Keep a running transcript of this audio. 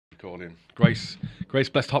calling. Grace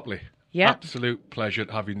Blest-Hopley. Yeah. Absolute pleasure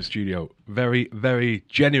to have you in the studio. Very, very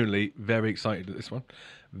genuinely very excited at this one.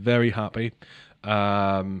 Very happy.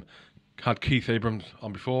 Had Keith Abrams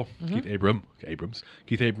on before. Keith Abrams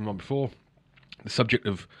on before. The subject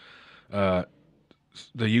of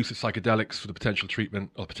the use of psychedelics for the potential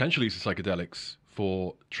use of psychedelics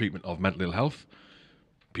for treatment of mental ill health,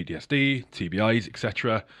 PTSD, TBIs,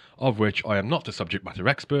 etc., of which I am not a subject matter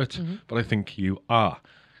expert, but I think you are.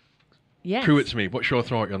 Yes. Prove it to me. What's your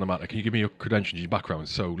authority on the matter? Can you give me your credentials, your background,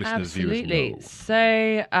 so listeners, viewers know?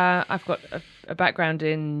 So I've got a background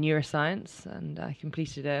in neuroscience, and I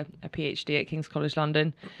completed a PhD at King's College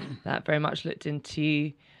London that very much looked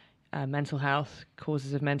into mental health,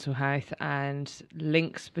 causes of mental health, and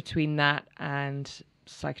links between that and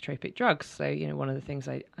psychotropic drugs. So, one of the things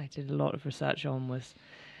I did a lot of research on was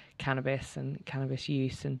cannabis and cannabis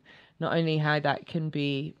use, and not only how that can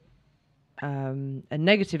be a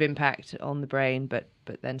negative impact on the brain, but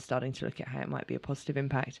then starting to look at how it might be a positive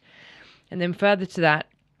impact. And then further to that,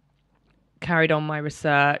 carried on my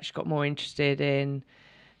research, got more interested in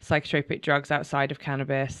psychotropic drugs outside of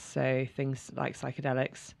cannabis, so things like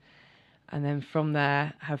psychedelics. And then from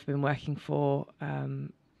there, have been working for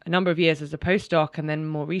a number of years as a postdoc, and then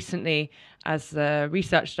more recently as the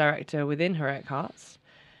research director within Heroic Hearts,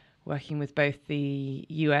 working with both the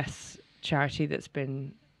US charity that's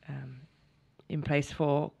been in place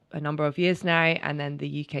for a number of years now, and then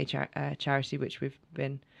the UK charity, which we've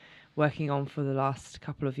been working on for the last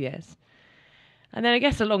couple of years. And then I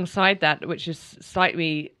guess alongside that, which has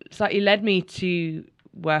slightly led me to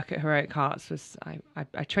work at Heroic Hearts, was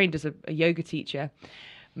I trained as a yoga teacher,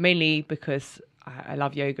 mainly because I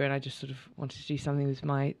love yoga and I just sort of wanted to do something with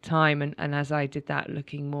my time. And as I did that,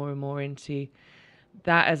 looking more and more into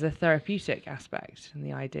that as a therapeutic aspect, and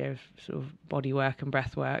the idea of sort of body work and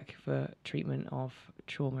breath work for treatment of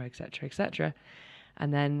trauma, etc., etc.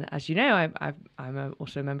 And then, as you know, I'm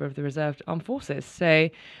also a member of the Reserve Armed Forces. So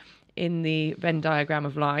in the Venn diagram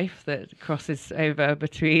of life that crosses over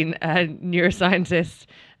between a neuroscientist,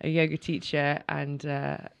 a yoga teacher, and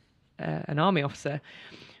an army officer,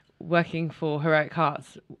 working for Heroic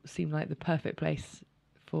Hearts seemed like the perfect place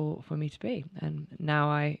for me to be. And now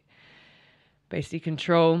I basically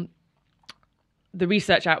control the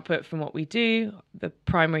research output from what we do. The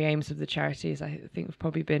primary aims of the charity, as I think have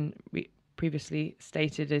probably been previously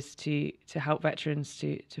stated, is to help veterans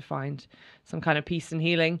to find some kind of peace and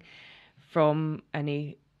healing from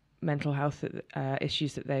any mental health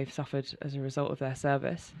issues that they've suffered as a result of their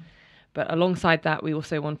service. But alongside that, we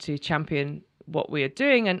also want to champion what we are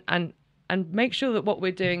doing and make sure that what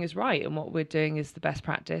we're doing is right and what we're doing is the best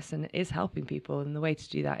practice and is helping people. And the way to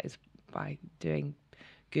do that is by doing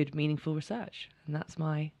good, meaningful research. And that's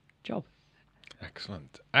my job.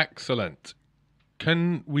 Excellent.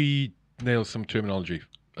 Can we nail some terminology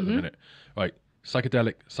at the minute? Right.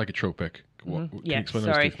 Psychedelic, psychotropic. Can you explain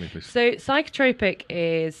those two for me, please? So psychotropic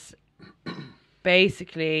is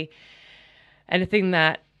basically anything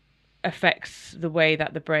that affects the way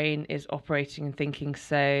that the brain is operating and thinking.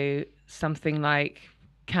 So something like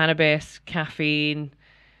cannabis, caffeine,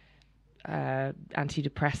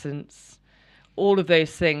 antidepressants, all of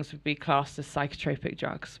those things would be classed as psychotropic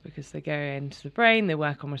drugs because they go into the brain, they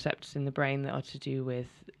work on receptors in the brain that are to do with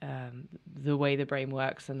the way the brain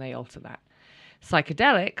works, and they alter that.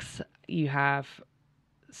 Psychedelics, you have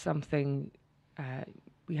something,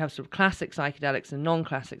 we have sort of classic psychedelics and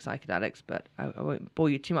non-classic psychedelics, but I won't bore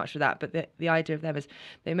you too much with that. But the idea of them is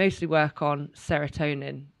they mostly work on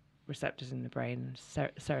serotonin receptors in the brain.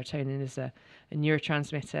 Serotonin is a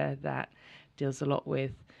neurotransmitter that deals a lot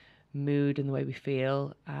with mood and the way we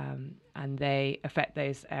feel, and they affect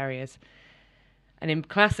those areas. And in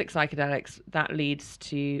classic psychedelics, that leads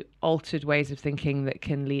to altered ways of thinking that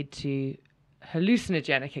can lead to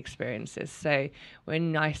hallucinogenic experiences. So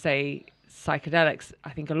when I say psychedelics,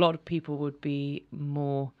 I think a lot of people would be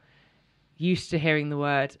more used to hearing the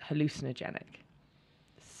word hallucinogenic.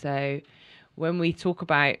 So when we talk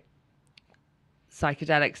about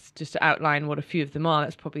psychedelics, just to outline what a few of them are,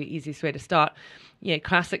 that's probably the easiest way to start.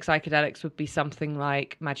 Classic psychedelics would be something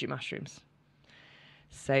like magic mushrooms.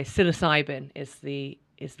 So psilocybin is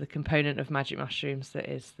the component of magic mushrooms that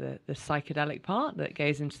is the psychedelic part that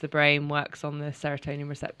goes into the brain, works on the serotonin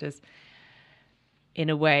receptors in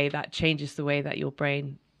a way that changes the way that your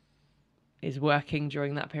brain is working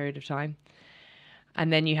during that period of time.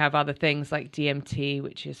 And then you have other things like DMT,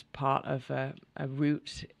 which is part of a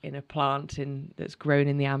root in a plant that's grown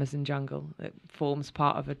in the Amazon jungle. It forms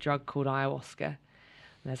part of a drug called ayahuasca. And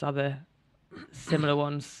there's other similar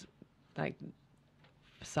ones like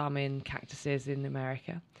some in cactuses in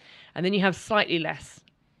America. And then you have slightly less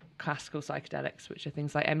classical psychedelics, which are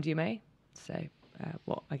things like MDMA. So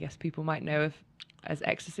what I guess people might know of as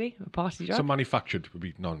ecstasy, a party drug. So manufactured would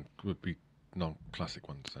be non-classic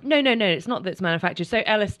ones. Then. No. It's not that it's manufactured. So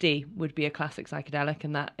LSD would be a classic psychedelic,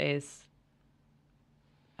 and that is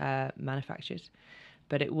manufactured.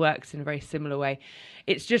 But it works in a very similar way.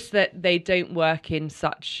 It's just that they don't work in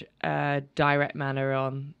such a direct manner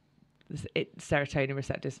on serotonin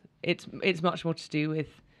receptors. It's much more to do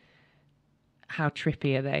with how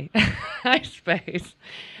trippy are they, I suppose.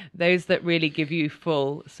 Those that really give you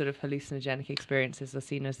full sort of hallucinogenic experiences are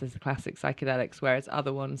seen as the classic psychedelics, whereas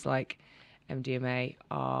other ones like MDMA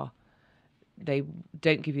they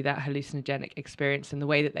don't give you that hallucinogenic experience, and the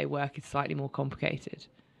way that they work is slightly more complicated.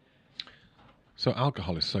 So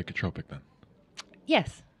alcohol is psychotropic then?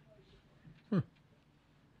 Yes.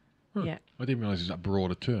 Yeah. I didn't realise it was that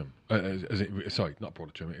broader term. Sorry, not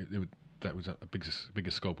broader term. That was a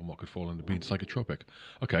bigger scope on what could fall under being psychotropic.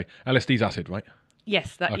 Okay. LSD's acid, right?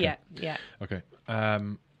 Yes. Okay. Yeah. Okay.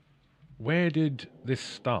 Where did this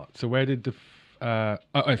start? So where did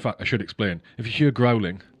in fact, I should explain. If you hear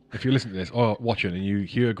growling, if you listen to this or watching and you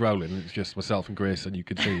hear growling, it's just myself and Grace, and you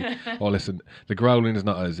can see or listen. The growling is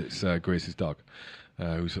not us; it's Grace's dog,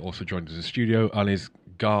 who's also joined us in the studio and is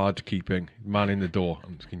guard keeping, manning the door,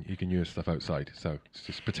 and you can hear stuff outside. So it's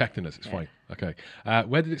just protecting us. It's fine. Okay.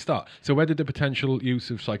 Where did it start? So where did the potential use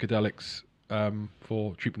of psychedelics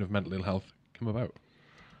for treatment of mental ill health come about?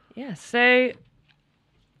 Yeah. So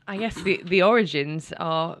I guess the origins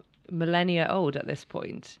are millennia old at this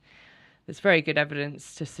point. There's very good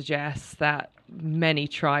evidence to suggest that many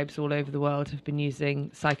tribes all over the world have been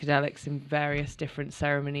using psychedelics in various different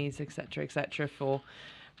ceremonies, etc., for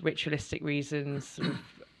ritualistic reasons, sort of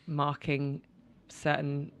marking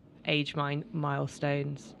certain age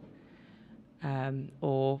milestones,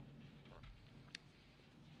 or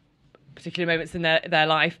particular moments in their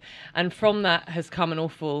life. And from that has come an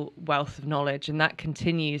awful wealth of knowledge, and that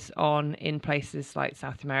continues on in places like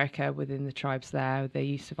South America within the tribes there, with their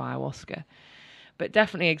use of ayahuasca, but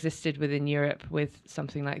definitely existed within Europe with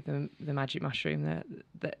something like the magic mushroom.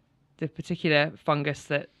 The particular fungus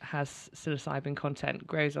that has psilocybin content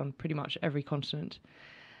grows on pretty much every continent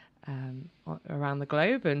around the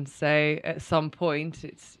globe, and so at some point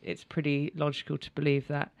it's pretty logical to believe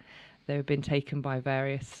that they have been taken by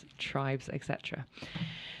various tribes, etc.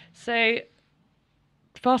 So,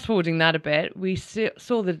 fast forwarding that a bit, we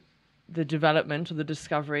saw the development or the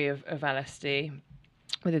discovery of LSD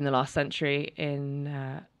within the last century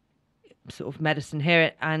in sort of medicine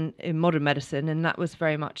here and in modern medicine, and that was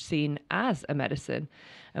very much seen as a medicine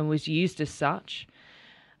and was used as such.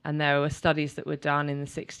 And there were studies that were done in the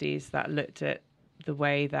 60s that looked at the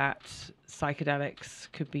way that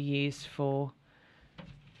psychedelics could be used for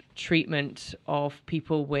treatment of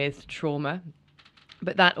people with trauma,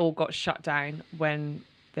 but that all got shut down when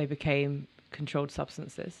they became controlled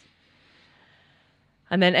substances.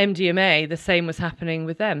 And then MDMA, the same was happening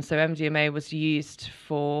with them. So MDMA was used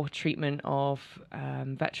for treatment of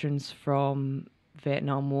veterans from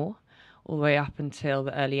Vietnam War all the way up until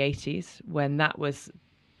the early 80s, when that was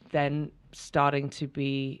then starting to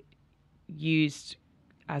be used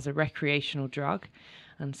as a recreational drug.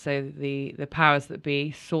 And so the powers that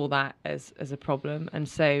be saw that as a problem, and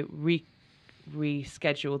so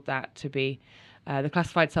rescheduled that to be the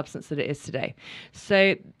classified substance that it is today.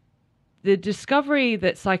 So the discovery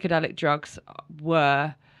that psychedelic drugs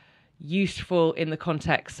were useful in the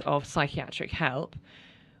context of psychiatric help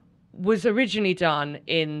was originally done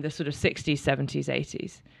in the sort of 60s, 70s,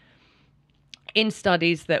 80s in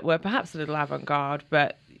studies that were perhaps a little avant-garde,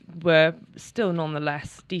 but were still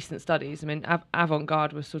nonetheless decent studies. I mean,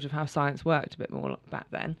 avant-garde was sort of how science worked a bit more back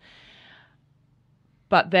then.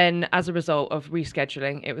 But then as a result of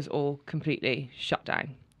rescheduling, it was all completely shut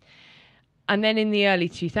down. And then in the early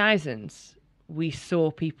 2000s, we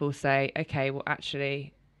saw people say, okay, well,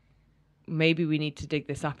 actually, maybe we need to dig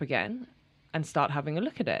this up again and start having a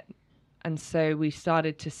look at it. And so we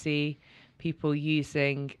started to see people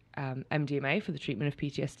using MDMA for the treatment of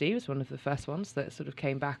PTSD. It was one of the first ones that sort of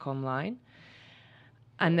came back online.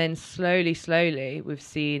 And then slowly, we've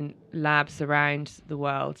seen labs around the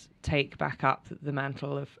world take back up the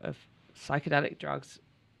mantle of psychedelic drugs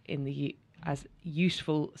as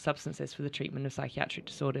useful substances for the treatment of psychiatric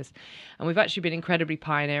disorders. And we've actually been incredibly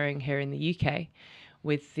pioneering here in the UK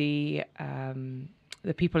with the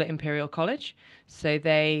people at Imperial College. So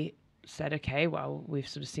they said, okay, well, we've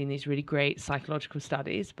sort of seen these really great psychological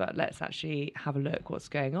studies, but let's actually have a look what's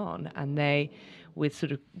going on. And they, with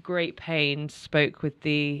sort of great pain, spoke with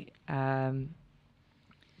the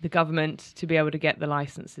government to be able to get the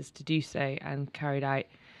licenses to do so, and carried out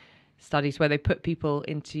studies where they put people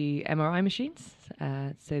into MRI machines.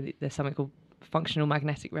 So there's something called functional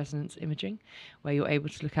magnetic resonance imaging, where you're able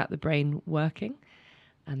to look at the brain working.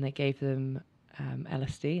 And they gave them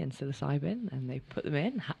LSD and psilocybin, and they put them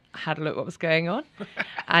in, had a look what was going on,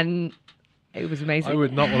 and it was amazing. I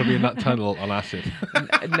would not want to be in that tunnel on acid.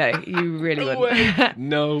 No, you really No wouldn't. way.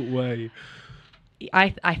 No way.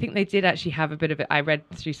 I think they did actually have a bit of it. I read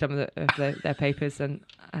through some of their papers, and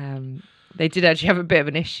they did actually have a bit of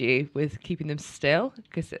an issue with keeping them still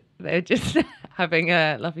because they're just having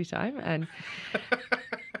a lovely time, and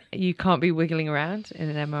you can't be wiggling around in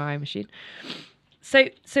an MRI machine. So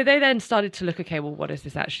they then started to look, okay, well, what is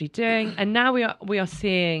this actually doing? And now we are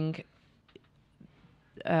seeing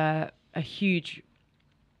a huge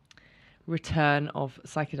return of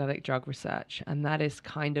psychedelic drug research, and that is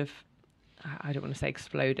kind of, I don't want to say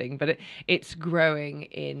exploding, but it's growing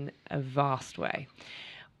in a vast way.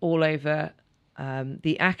 All over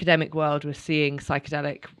the academic world, we're seeing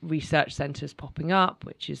psychedelic research centres popping up,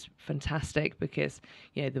 which is fantastic because,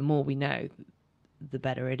 the more we know, the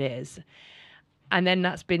better it is. And then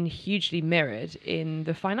that's been hugely mirrored in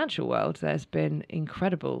the financial world. There's been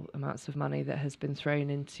incredible amounts of money that has been thrown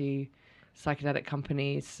into psychedelic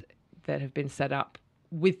companies that have been set up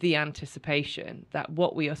with the anticipation that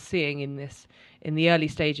what we are seeing in the early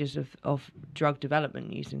stages of drug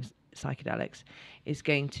development using psychedelics is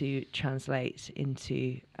going to translate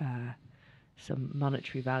into some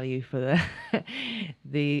monetary value for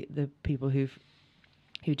the people who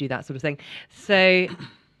do that sort of thing. So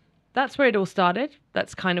that's where it all started.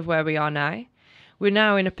 That's kind of where we are now. We're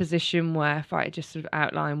now in a position where, if I just sort of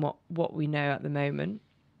outline what we know at the moment,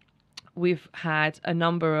 we've had a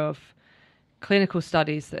number of clinical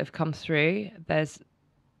studies that have come through. There's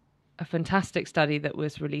a fantastic study that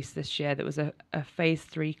was released this year that was a phase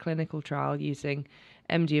 3 clinical trial using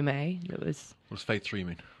MDMA. What does phase 3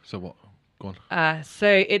 mean? So what? Go on. So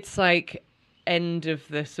it's like end of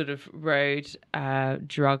the sort of road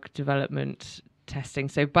drug development testing.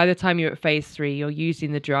 So by the time you're at phase 3, you're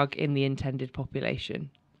using the drug in the intended population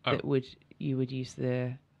that you would use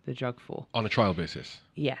the drug for. On a trial basis?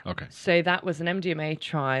 Yeah. Okay. So that was an MDMA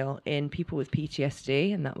trial in people with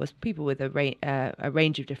PTSD, and that was people with a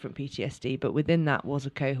range of different PTSD, but within that was a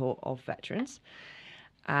cohort of veterans.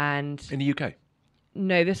 And in the UK?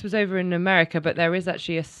 No, this was over in America, but there is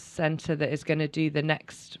actually a centre that is going to do the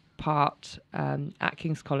next part at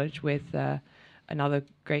King's College with another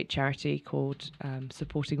great charity called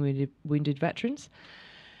Supporting Wounded Veterans.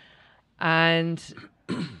 And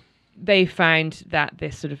they found that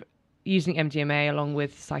this sort of using MDMA along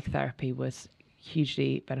with psychotherapy was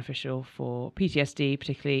hugely beneficial for PTSD,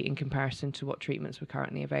 particularly in comparison to what treatments were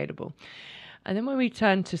currently available. And then when we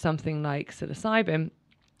turn to something like psilocybin,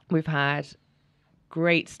 we've had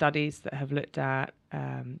great studies that have looked at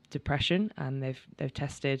depression, and they've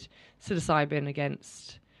tested psilocybin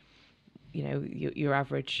against your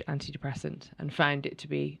average antidepressant and found it to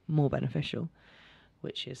be more beneficial,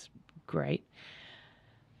 which is great.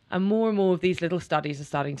 And more of these little studies are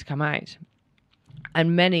starting to come out,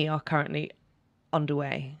 and many are currently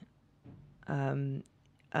underway, and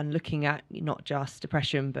looking at not just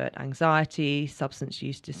depression but anxiety, substance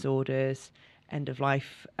use disorders,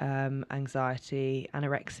 end-of-life anxiety,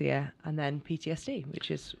 anorexia, and then PTSD,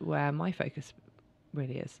 which is where my focus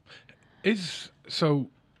really is.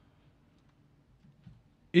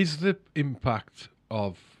 Is the impact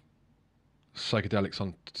of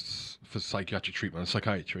psychedelics for psychiatric treatment and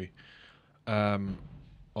psychiatry on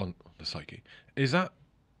the psyche, is that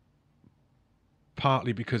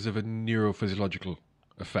partly because of a neurophysiological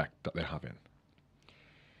effect that they're having?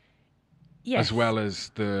 Yes. As well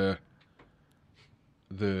as the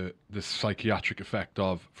psychiatric effect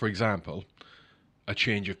of, for example, a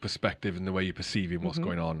change of perspective in the way you're perceiving what's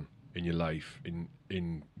going on in your life, in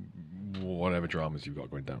whatever dramas you've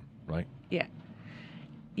got going down, right? Yeah.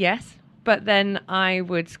 Yes. But then I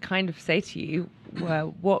would kind of say to you,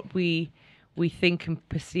 what we think and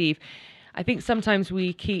perceive. I think sometimes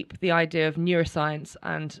we keep the idea of neuroscience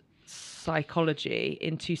and psychology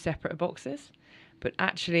in two separate boxes. But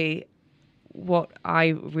actually, what I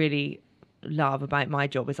really love about my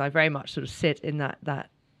job is I very much sort of sit in that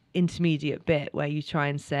intermediate bit where you try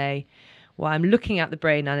and say, well, I'm looking at the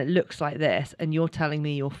brain and it looks like this, and you're telling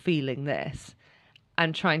me you're feeling this,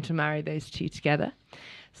 and trying to marry those two together.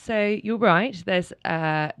 So you're right, there's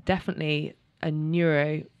definitely a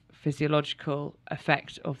neurophysiological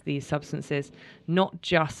effect of these substances, not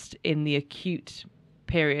just in the acute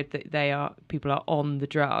period that people are on the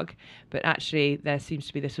drug, but actually there seems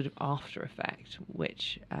to be this sort of after effect,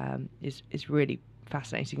 which is really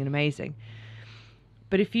fascinating and amazing.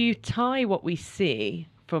 But if you tie what we see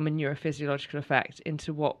from a neurophysiological effect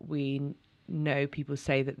into what we know people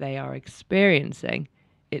say that they are experiencing,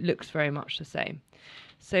 it looks very much the same.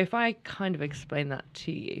 So if I kind of explain that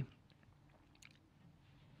to you,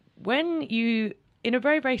 when you, in a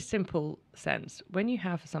very, very simple sense, when you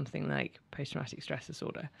have something like post-traumatic stress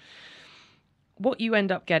disorder, what you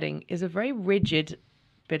end up getting is a very rigid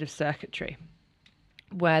bit of circuitry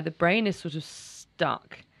where the brain is sort of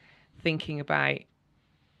stuck thinking about,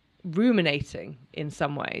 ruminating in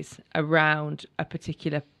some ways around a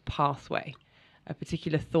particular pathway, a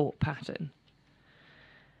particular thought pattern.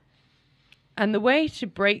 And the way to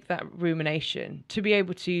break that rumination, to be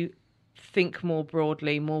able to think more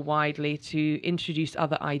broadly, more widely, to introduce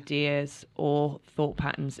other ideas or thought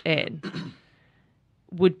patterns in,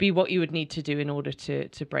 would be what you would need to do in order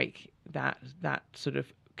to break that sort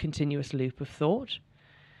of continuous loop of thought.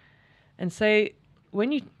 And so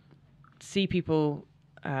when you see people,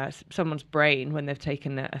 someone's brain, when they've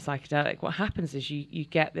taken a psychedelic, what happens is you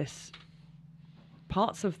get this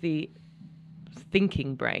parts of the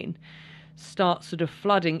thinking brain start sort of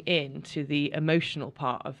flooding into the emotional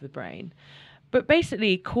part of the brain, but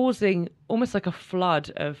basically causing almost like a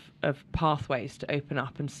flood of pathways to open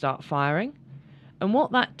up and start firing. And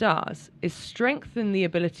what that does is strengthen the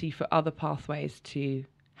ability for other pathways to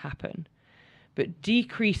happen, but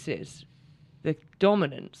decreases the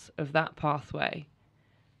dominance of that pathway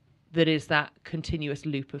that is that continuous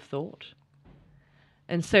loop of thought.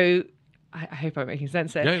 And so, I hope I'm making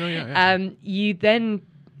sense there. Yeah. You then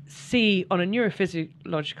see on a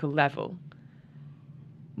neurophysiological level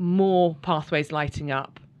more pathways lighting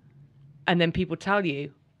up, and then people tell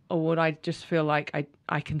you, oh, well, I just feel like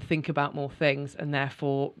I can think about more things, and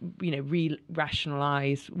therefore,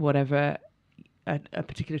 re-rationalize whatever a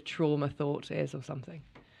particular trauma thought is or something.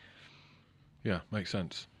 Yeah, makes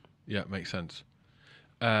sense. Yeah, makes sense.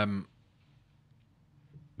 That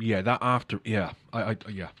after,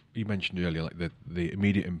 you mentioned earlier, like the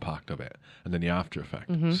immediate impact of it and then the after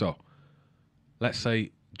effect. Mm-hmm. So, let's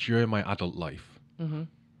say during my adult life, Mm-hmm.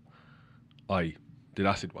 I did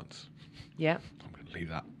acid once. Yeah. I'm going to leave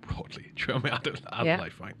that broadly. During my adult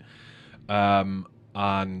life, right?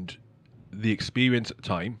 And the experience at the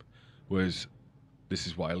time was, this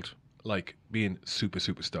is wild, like being super,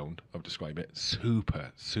 super stoned. I would describe it.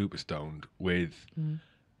 Super, super stoned with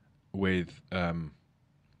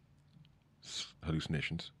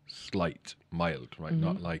hallucinations, slight, mild, right? Mm-hmm.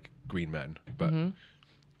 Not like Green Men, but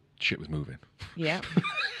shit was moving. Yeah.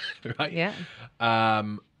 Right? Yeah.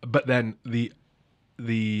 But then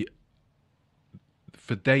the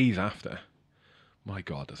for days after, my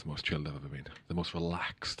God, that's the most chilled I've ever been. The most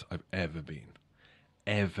relaxed I've ever been.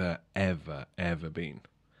 Ever been.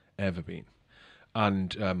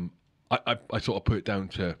 And I sort of put it down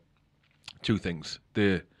to two things.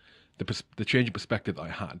 The change in perspective that I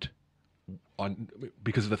had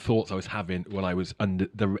because of the thoughts I was having when I was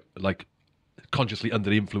consciously under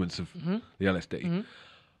the influence of the LSD,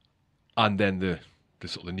 and then the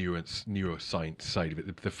sort of the neuroscience side of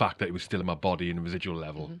it, the fact that it was still in my body in a residual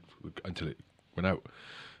level until it went out.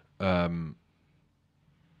 I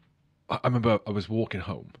remember I was walking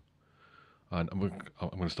home, and I'm going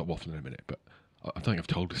to stop waffling in a minute, but I think I've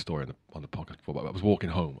told this story on the podcast before. But I was walking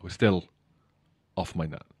home. I was still off my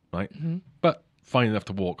nut, right? But fine enough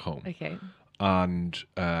to walk home. Okay. And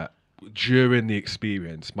during the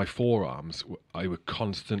experience, my forearms, I were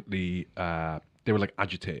constantly, they were like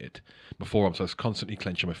agitated. My forearms, I was constantly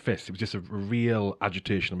clenching my fists. It was just a real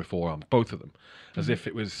agitation of my forearms, both of them, as if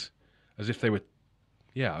they were,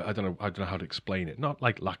 I don't know how to explain it. Not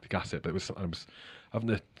like lactic acid, but it was something I was having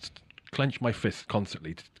to clench my fists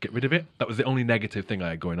constantly to get rid of it. That was the only negative thing I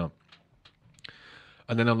had going on.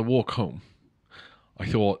 And then on the walk home, I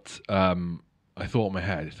thought in my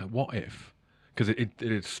head, it's like, what if? Because it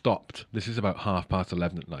had stopped. This is about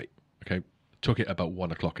 11:30 at night. Okay, took it about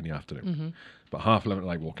 1 o'clock in the afternoon. About 11:30 at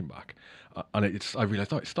night, walking back, and I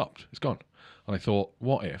realised, it stopped. It's gone. And I thought,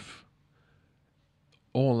 what if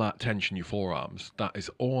all that tension in your forearms, that is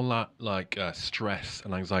all that stress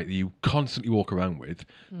and anxiety you constantly walk around with,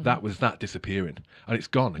 that was that disappearing, and it's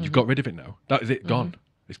gone, and you've got rid of it now. That is it, gone.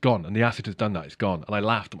 It's gone, and the acid has done that. It's gone, and I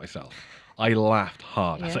laughed at myself. I laughed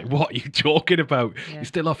hard. I was like, what are you talking about? You're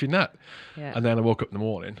still off your nut. Yeah. And then I woke up in the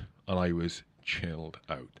morning and I was chilled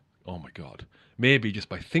out. Oh my God. Maybe just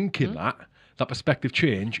by thinking that perspective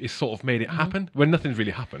change is sort of made it happen when nothing's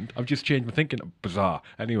really happened. I've just changed my thinking. Bizarre.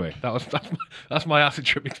 Anyway, that's my acid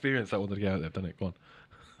trip experience. I wanted to get out there. I've done it. Go on.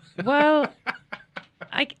 Well,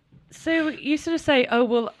 so you sort of say, oh,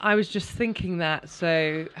 well, I was just thinking that,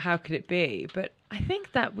 so how could it be? But I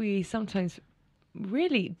think that we sometimes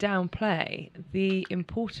really downplay the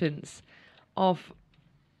importance of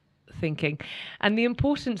thinking, and the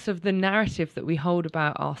importance of the narrative that we hold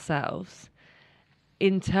about ourselves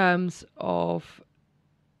in terms of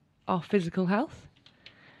our physical health.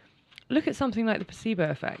 Look at something like the placebo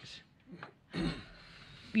effect.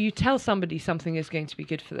 You tell somebody something is going to be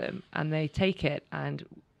good for them and they take it and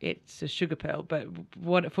it's a sugar pill, but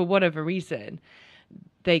for whatever reason,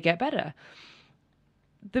 they get better.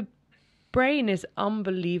 The brain is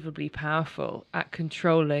unbelievably powerful at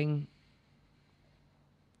controlling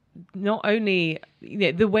not only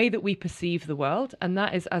the way that we perceive the world, and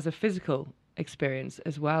that is as a physical experience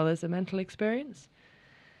as well as a mental experience.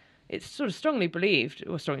 It's sort of strongly believed,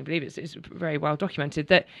 it's very well documented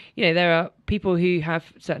that, there are people who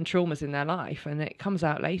have certain traumas in their life and it comes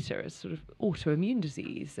out later as sort of autoimmune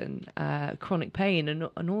disease and chronic pain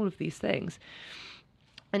and all of these things.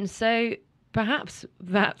 And so perhaps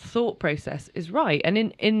that thought process is right. And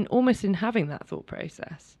in having that thought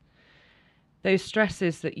process, those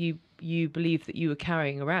stresses that you believe that you were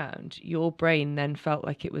carrying around, your brain then felt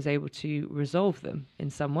like it was able to resolve them in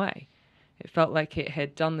some way. It felt like it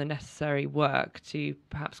had done the necessary work to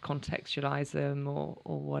perhaps contextualize them or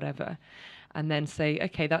whatever, and then say,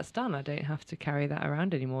 okay, that's done. I don't have to carry that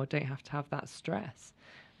around anymore. I don't have to have that stress.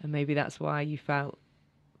 And maybe that's why you felt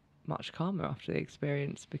much calmer after the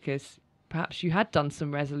experience, because perhaps you had done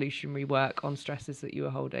some resolutionary work on stresses that you were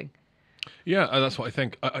holding. Yeah, that's what I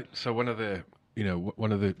think. So one of the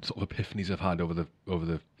sort of epiphanies I've had over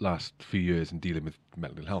the last few years in dealing with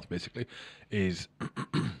mental health, basically, is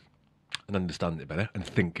and understanding it better and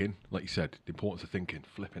thinking, like you said, the importance of thinking,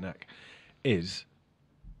 flipping heck, is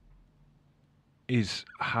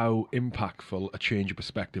how impactful a change of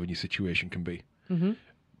perspective in your situation can be. Mm-hmm.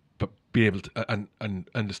 But be able to and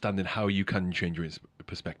understanding how you can change your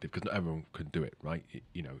perspective, because not everyone can do it, right?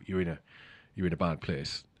 You're in a bad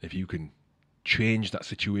place. If you can change that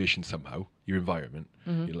situation somehow, your environment,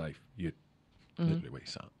 your life, your literally where you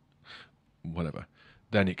sat, whatever,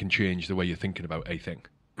 then it can change the way you're thinking about a thing.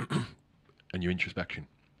 And your introspection.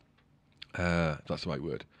 That's the right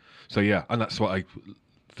word. So yeah, and that's what I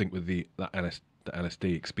think with the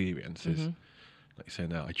LSD experience is, like you say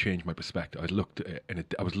now, I changed my perspective. I looked at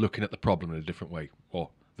it I was looking at the problem in a different way, or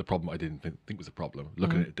the problem I didn't think was a problem,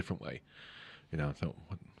 looking at it a different way. I thought,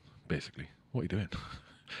 basically, what are you doing?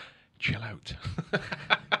 Chill out.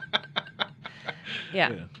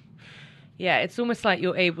 Yeah, it's almost like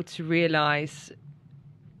you're able to realize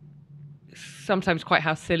sometimes quite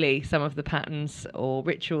how silly some of the patterns or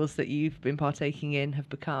rituals that you've been partaking in have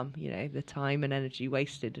become, the time and energy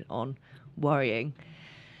wasted on worrying.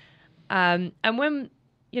 And when,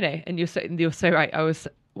 and you're so right.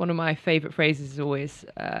 One of my favorite phrases is always,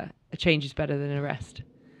 a change is better than a rest.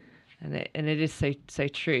 And it is so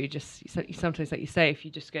true. Just sometimes, like you say, if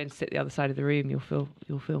you just go and sit the other side of the room, you'll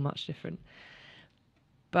feel much different.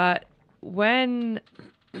 But when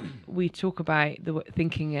we talk about the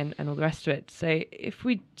thinking and all the rest of it, so if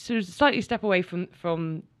we sort of slightly step away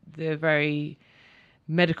from the very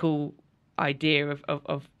medical idea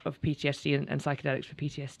of PTSD and psychedelics for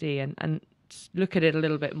PTSD and look at it a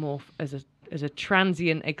little bit more as a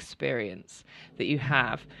transient experience that you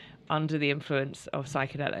have under the influence of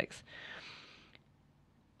psychedelics,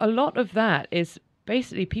 a lot of that is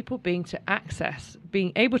basically people being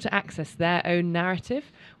able to access their own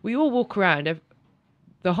narrative. We all walk around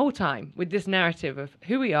the whole time with this narrative of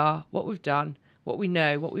who we are, what we've done, what we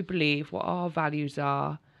know, what we believe, what our values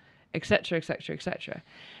are, etc., etc., etc.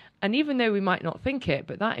 And even though we might not think it,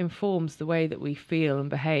 but that informs the way that we feel and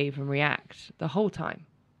behave and react the whole time.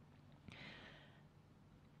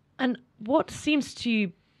 And what seems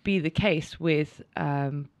to be the case with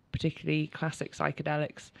particularly classic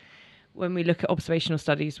psychedelics, when we look at observational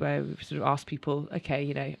studies where we've sort of asked people,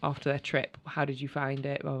 okay, after their trip, how did you find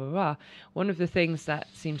it, blah, blah, blah. One of the things that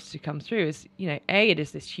seems to come through is, it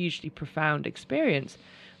is this hugely profound experience,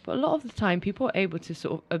 but a lot of the time people are able to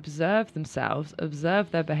sort of observe themselves,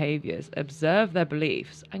 observe their behaviors, observe their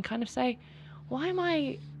beliefs, and kind of say, why am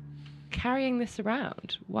I carrying this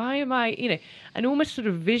around? Why am I, and almost sort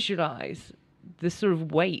of visualize the sort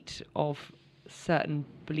of weight of certain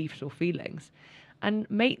beliefs or feelings, and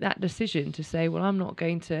make that decision to say, well, I'm not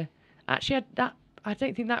going to, actually, I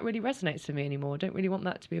don't think that really resonates with me anymore. I don't really want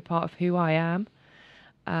that to be a part of who I am.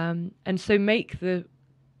 And so make the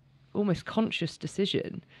almost conscious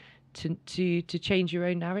decision to change your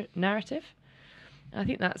own narrative. I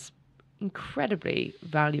think that's incredibly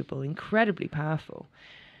valuable, incredibly powerful.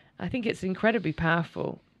 I think it's incredibly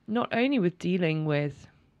powerful, not only with dealing with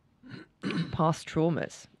past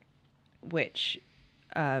traumas, which,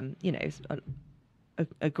 is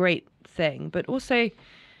a great thing, but also,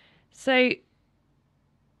 so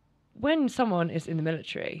when someone is in the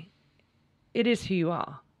military, it is who you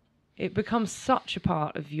are. It becomes such a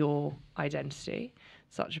part of your identity,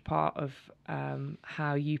 such a part of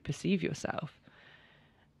how you perceive yourself.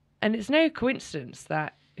 And it's no coincidence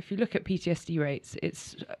that if you look at PTSD rates,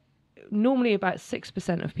 it's normally about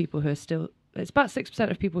 6% of people who are still, it's about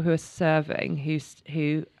 6% of people who are serving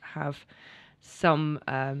who have some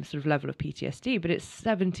sort of level of PTSD, but it's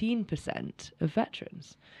 17% of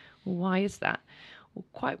veterans. Well, why is that? Well,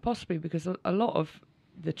 quite possibly because a lot of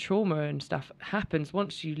the trauma and stuff happens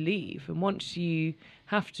once you leave and once you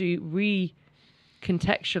have to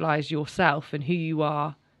recontextualize yourself and who you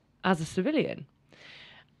are as a civilian.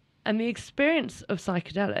 And the experience of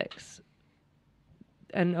psychedelics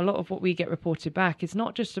and a lot of what we get reported back is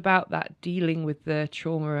not just about that dealing with the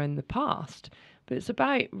trauma in the past, but it's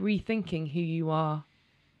about rethinking who you are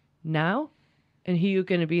now and who you're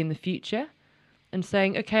going to be in the future and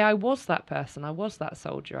saying, okay, I was that person. I was that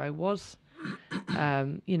soldier. I was,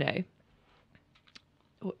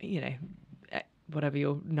 whatever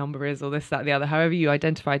your number is or this, that, the other, however you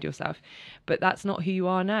identified yourself. But that's not who you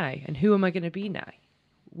are now. And who am I going to be now?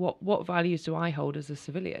 What values do I hold as a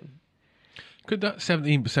civilian? Could that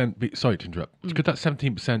 17% be, sorry to interrupt, could that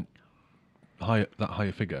 17%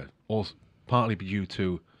 higher figure also partly be due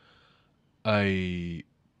to a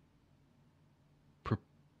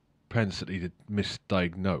propensity to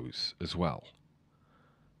misdiagnose as well,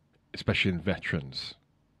 especially in veterans?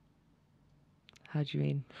 How do you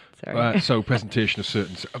mean? Sorry. So presentation of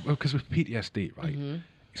certain, because with PTSD, right,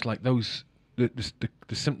 it's like those, the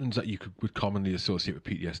symptoms that you would commonly associate with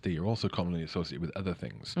PTSD are also commonly associated with other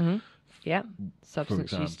things. Yeah,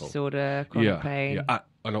 substance use disorder, chronic pain. Yeah,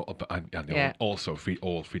 and they also feed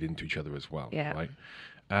into each other as well. Yeah. Right.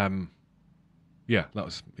 That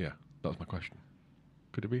was my question.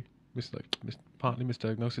 Could it be partly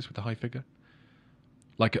misdiagnosis with the high figure,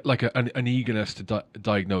 like an eagerness to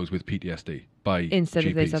diagnose with PTSD by instead GPs.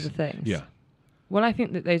 of those other things? Yeah. Well, I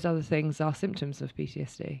think that those other things are symptoms of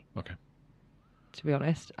PTSD. Okay. To be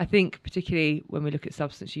honest, I think particularly when we look at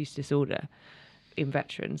substance use disorder in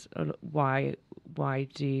veterans, why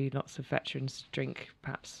do lots of veterans drink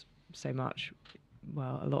perhaps so much?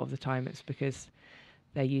 Well, a lot of the time it's because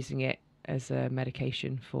they're using it as a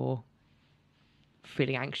medication for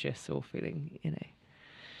feeling anxious or feeling,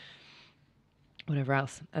 whatever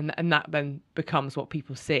else. And that then becomes what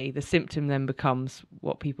people see. The symptom then becomes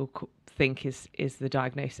what people think is the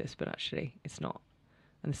diagnosis, but actually it's not.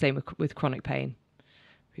 And the same with chronic pain.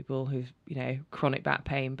 People who've, chronic back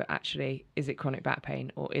pain, but actually, is it chronic back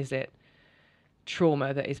pain or is it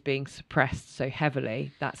trauma that is being suppressed so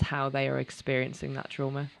heavily? That's how they are experiencing that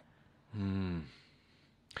trauma.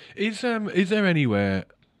 Is there anywhere,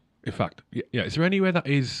 in fact, is there anywhere that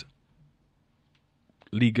is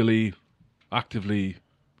legally, actively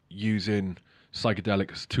using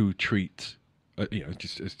psychedelics to treat,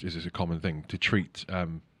 just as a common thing, to treat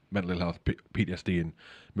mental health, PTSD in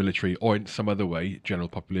military or in some other way, general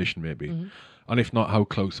population maybe? And if not, how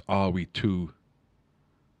close are we to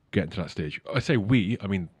getting to that stage? I say we, I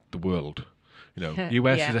mean the world. The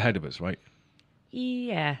US is ahead of us, right?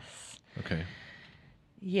 Yes. Okay.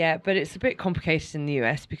 Yeah, but it's a bit complicated in the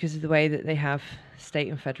US because of the way that they have state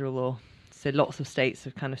and federal law. So lots of states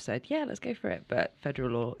have kind of said, yeah, let's go for it. But federal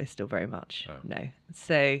law is still very much no.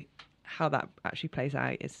 So how that actually plays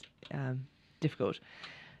out is difficult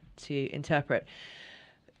to interpret.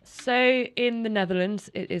 So in the Netherlands,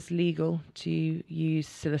 it is legal to use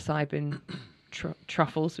psilocybin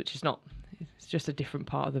truffles, which is not, it's just a different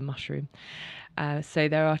part of the mushroom. So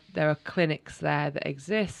there are clinics there that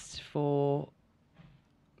exist for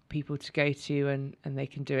people to go to, and they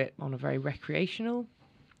can do it on a very recreational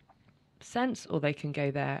sense, or they can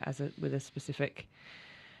go there with a specific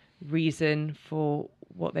reason for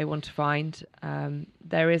what they want to find.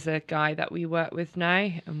 There is a guy that we work with now,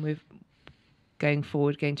 and we're going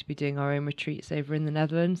to be doing our own retreats over in the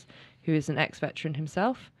Netherlands, who is an ex-veteran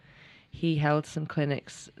himself. He held some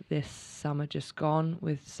clinics this summer just gone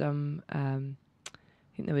with some, I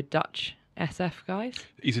think they were Dutch SF guys.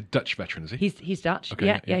 He's a Dutch veteran, is he? He's Dutch.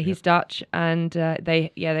 Okay, Yeah, he's Dutch, and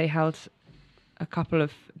they held a couple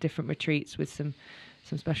of different retreats with some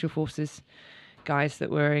special forces guys that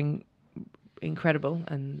were incredible,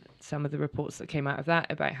 and some of the reports that came out of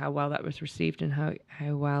that about how well that was received and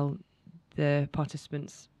how well the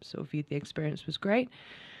participants sort of viewed the experience was great.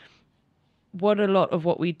 A lot of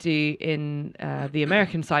what we do in the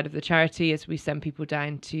American side of the charity is we send people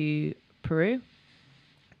down to Peru,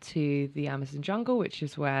 to the Amazon jungle, which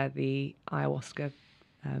is where the ayahuasca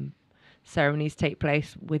ceremonies take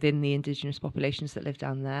place within the indigenous populations that live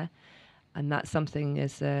down there. And that's something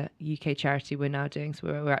as a UK charity we're now doing. So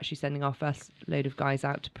we're actually sending our first load of guys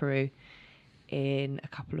out to Peru in a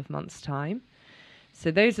couple of months' time. So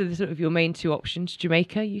those are the sort of your main two options.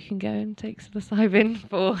 Jamaica, you can go and take psilocybin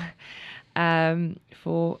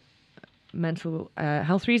for mental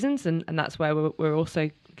health reasons, and that's where we're also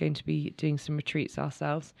going to be doing some retreats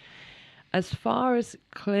ourselves. As far as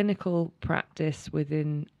clinical practice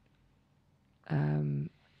within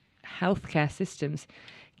healthcare systems,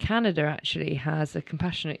 Canada actually has a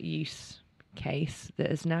compassionate use case that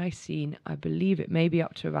has now seen, I believe it may be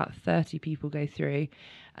up to about 30 people go through,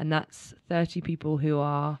 and that's 30 people who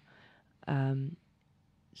are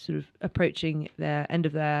sort of approaching their end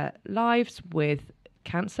of their lives with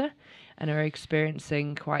cancer and are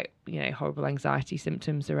experiencing quite horrible anxiety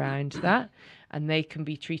symptoms around that, and they can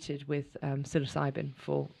be treated with psilocybin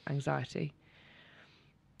for anxiety.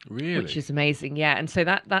 Really? Which is amazing, yeah. And so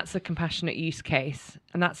that's a compassionate use case,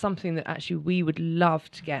 and that's something that actually we would love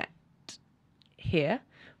to get here,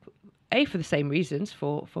 for the same reasons,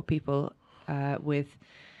 for people with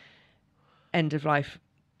end of life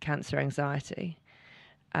cancer anxiety.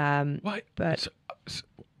 Why? But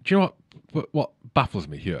do you know what baffles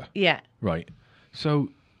me here? Yeah. Right. So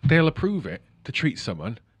they'll approve it to treat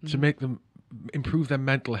someone to make them improve their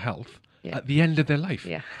mental health at the end of their life.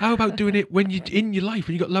 Yeah. How about doing it when you're in your life,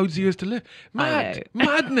 when you've got loads of years to live?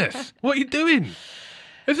 Madness. What are you doing?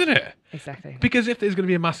 Isn't it? Exactly. Because if there's going to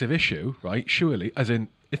be a massive issue, right, surely, as in,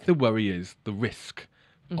 if the worry is the risk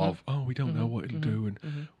of, we don't know what it'll do,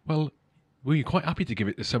 and well, you're quite happy to give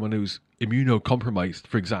it to someone who's immunocompromised,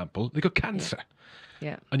 for example. They've got cancer.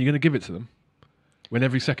 Yeah. And you're going to give it to them when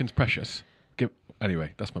every second's precious.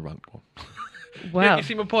 Anyway, that's my rant. Well, you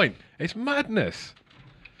see my point? It's madness.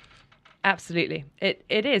 Absolutely. It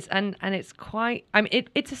is. And it's quite,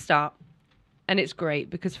 it's a start. And it's great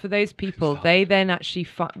because for those people, they then actually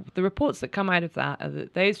the reports that come out of that are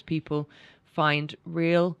that those people find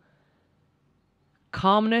real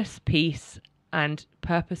calmness, peace, and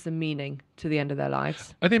purpose and meaning to the end of their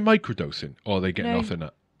lives. Are they microdosing, or are they getting off the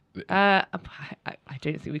nut? I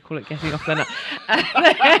don't think we call it getting off the nut.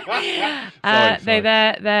 Sorry.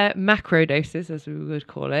 They're macro doses, as we would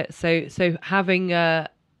call it. So having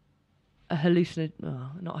not a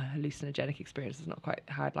hallucinogenic experience is not quite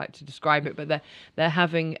how I'd like to describe it, but they're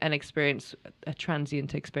having an experience, a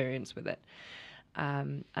transient experience with it,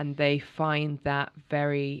 and they find that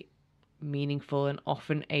very meaningful and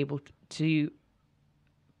often able to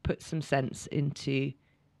put some sense into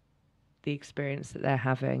the experience that they're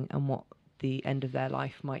having and what the end of their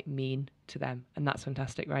life might mean to them, and that's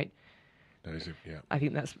fantastic, right? That is, yeah. I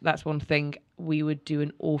think that's one thing we would do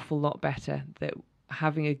an awful lot better. That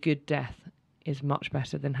having a good death is much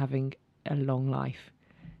better than having a long life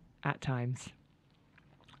at times.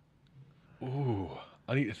 Ooh,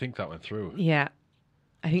 I need to think that one through. Yeah.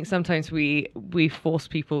 I think sometimes we force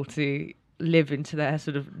people to live into their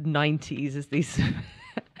sort of 90s as these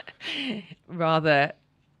rather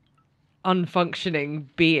unfunctioning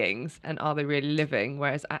beings, and are they really living?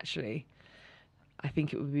 Whereas actually, I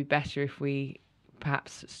think it would be better if we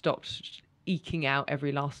perhaps stopped eking out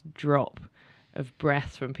every last drop of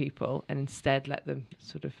breath from people and instead let them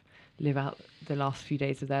sort of live out the last few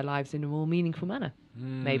days of their lives in a more meaningful manner.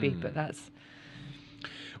 Maybe, but that's...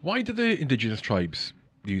 Why do the indigenous tribes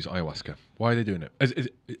use ayahuasca? Why are they doing it?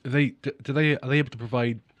 Are they able to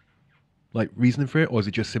provide reasoning for it, or is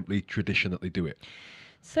it just simply tradition that they do it?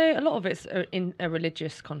 So a lot of it's in a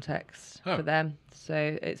religious context for them.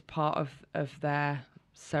 So it's part of their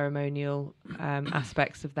ceremonial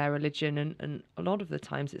aspects of their religion, and a lot of the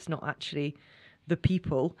times it's not actually the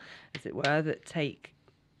people, as it were, that take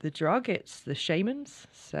the drug. It's the shamans.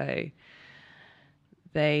 So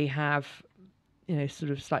they have,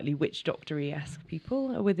 sort of slightly witch doctor-y-esque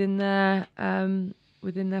people within their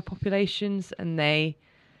populations, and they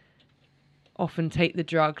often take the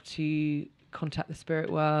drug to contact the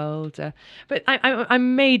spirit world. But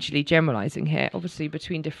I'm majorly generalising here. Obviously,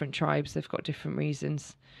 between different tribes, they've got different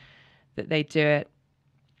reasons that they do it.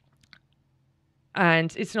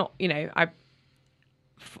 And it's not,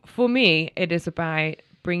 for me, it is about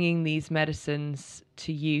bringing these medicines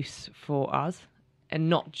to use for us and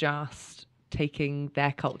not just taking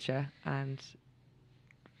their culture and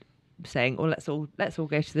saying, let's all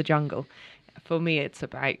go to the jungle. For me, it's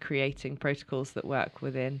about creating protocols that work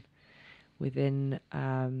within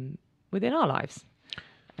our lives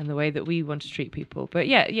and the way that we want to treat people. But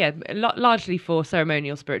largely for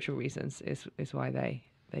ceremonial spiritual reasons is why they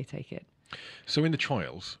take it. So in the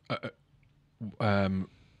trials, in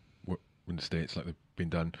the States, like they've been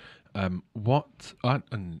done, and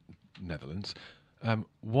Netherlands,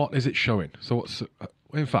 what is it showing? So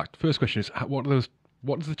in fact, first question is, what does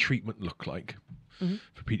the treatment look like?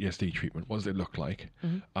 for PTSD treatment? What does it look like?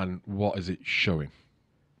 And what is it showing,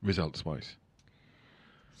 results-wise?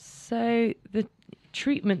 So the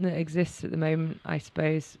treatment that exists at the moment, I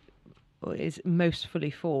suppose, or is most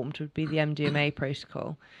fully formed, would be the MDMA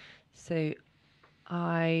protocol. So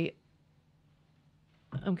I'm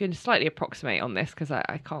going to slightly approximate on this because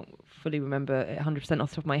I can't fully remember it 100% off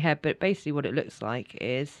the top of my head, but basically what it looks like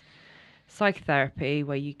is psychotherapy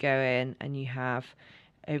where you go in and you have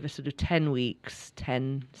over sort of 10 weeks,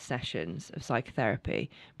 10 sessions of psychotherapy.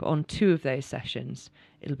 But on 2 of those sessions,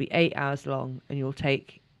 it'll be 8 hours long and you'll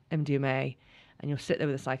take MDMA and you'll sit there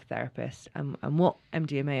with a psychotherapist. And what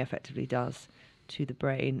MDMA effectively does to the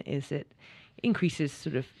brain is it increases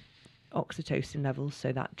sort of oxytocin levels,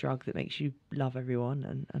 so that drug that makes you love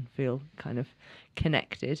everyone and feel kind of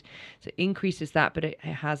connected. So it increases that, but it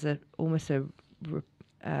has an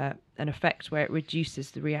effect where it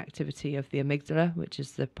reduces the reactivity of the amygdala, which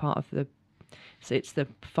is the part of so it's the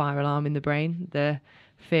fire alarm in the brain, the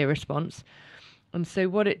fear response. And so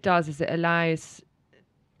what it does is it allows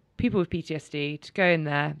people with PTSD to go in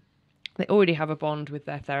there. They already have a bond with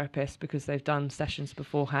their therapist because they've done sessions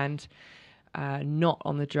beforehand, not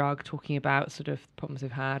on the drug, talking about sort of problems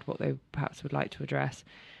they've had, what they perhaps would like to address.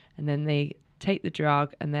 And then they take the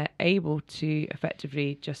drug and they're able to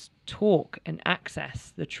effectively just talk and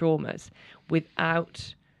access the traumas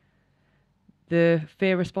without the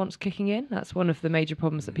fear response kicking in. That's one of the major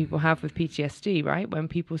problems that people have with PTSD, right? When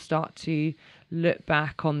people start to look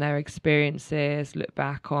back on their experiences, look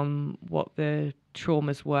back on what the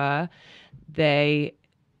traumas were, the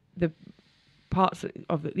parts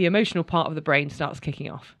of the emotional part of the brain starts kicking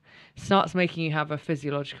off, starts making you have a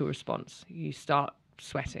physiological response. You start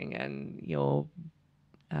sweating and your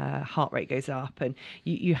heart rate goes up and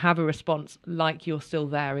you have a response like you're still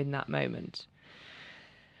there in that moment.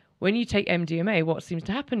 When you take MDMA, what seems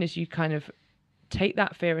to happen is you kind of take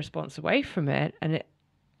that fear response away from it, and it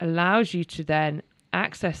allows you to then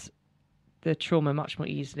access the trauma much more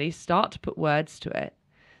easily, start to put words to it,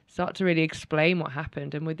 start to really explain what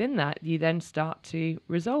happened. And within that, you then start to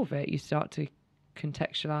resolve it. You start to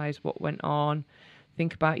contextualize what went on,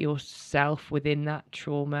 think about yourself within that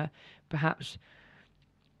trauma, perhaps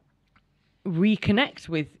reconnect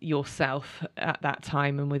with yourself at that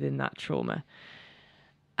time and within that trauma.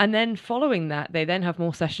 And then following that, they then have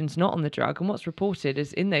more sessions not on the drug. And what's reported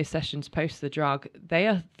is in those sessions post the drug, they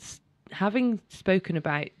are having spoken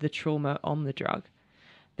about the trauma on the drug.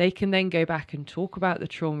 They can then go back and talk about the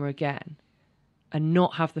trauma again and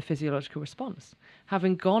not have the physiological response.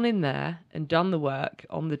 Having gone in there and done the work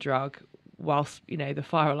on the drug whilst, the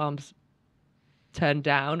fire alarm's turned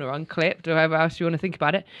down or unclipped or however else you want to think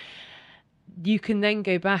about it, you can then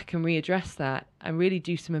go back and readdress that and really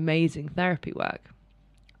do some amazing therapy work.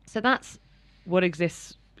 So that's what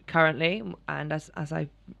exists currently. And as I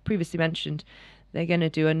previously mentioned, they're going to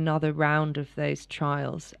do another round of those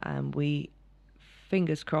trials. And we,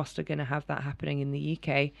 fingers crossed, are going to have that happening in the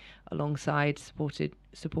UK alongside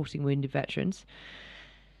supporting wounded veterans.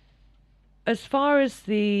 As far as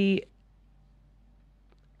the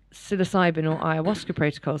psilocybin or ayahuasca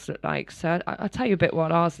protocols look like, so I'll tell you a bit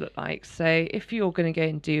what ours look like. So if you're going to go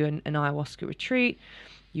and do an ayahuasca retreat,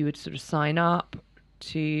 you would sort of sign up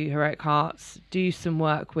to Heroic Hearts, do some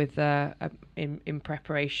work with in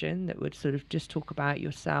preparation that would sort of just talk about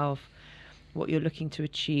yourself, what you're looking to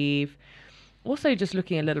achieve. Also just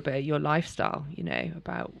looking a little bit at your lifestyle,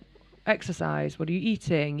 about exercise, what are you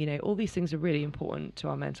eating, all these things are really important to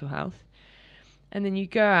our mental health. And then you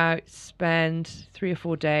go out, spend 3 or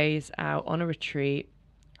 4 days out on a retreat,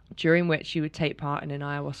 during which you would take part in an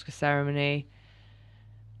ayahuasca ceremony.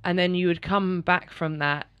 And then you would come back from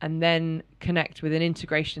that and then connect with an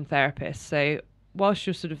integration therapist. So whilst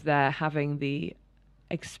you're sort of there having the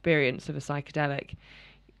experience of a psychedelic,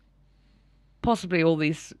 possibly all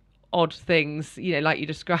these odd things, like you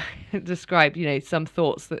described, some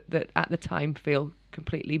thoughts that at the time feel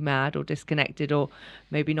completely mad or disconnected or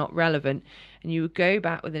maybe not relevant. And you would go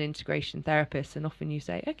back with an integration therapist, and often you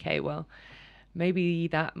say, okay, well, maybe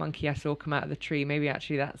that monkey I saw come out of the tree, maybe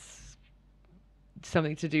actually that's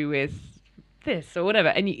something to do with this or whatever.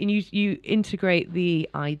 And you integrate the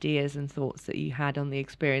ideas and thoughts that you had on the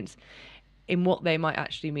experience in what they might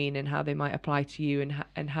actually mean and how they might apply to you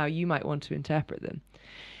and how you might want to interpret them.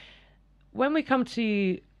 When we come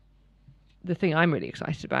to the thing I'm really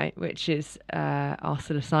excited about, which is our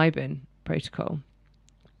psilocybin protocol,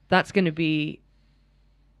 that's going to be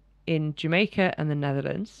in Jamaica and the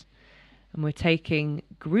Netherlands. And we're taking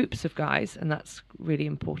groups of guys, and that's really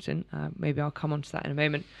important. Maybe I'll come on to that in a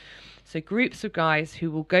moment. So groups of guys who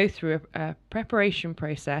will go through a preparation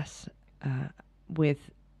process with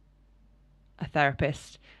a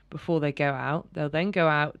therapist before they go out. They'll then go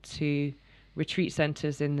out to retreat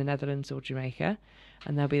centres in the Netherlands or Jamaica,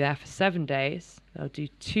 and they'll be there for 7 days. They'll do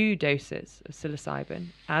 2 doses of psilocybin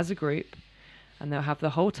as a group, and they'll have the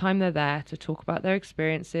whole time they're there to talk about their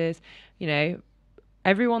experiences. You know,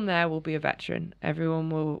 everyone there will be a veteran. Everyone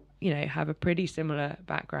will, you know, have a pretty similar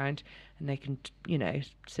background, and they can, you know,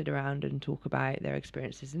 sit around and talk about their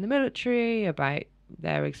experiences in the military, about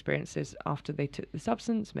their experiences after they took the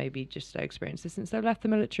substance, maybe just their experiences since they left the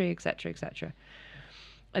military, etc., etc.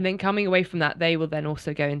 And then coming away from that, they will then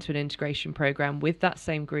also go into an integration program with that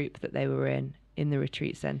same group that they were in the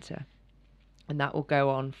retreat centre. And that will go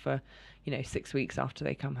on for, you know, 6 weeks after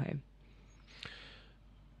they come home.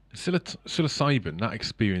 Psilocybin, that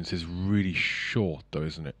experience is really short, though,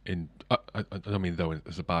 isn't it? I don't mean though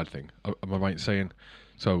it's a bad thing. Am I right in saying?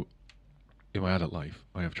 So, in my adult life,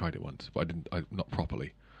 I have tried it once, but not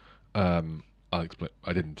properly. I'll explain.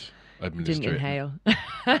 I didn't administer Didn't inhale.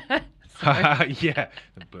 Yeah,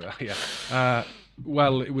 yeah.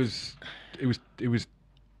 Well, it was.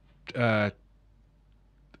 I'll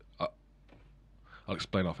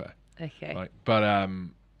explain off air. Okay. Right, but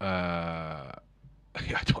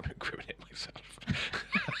yeah, I don't want to incriminate myself.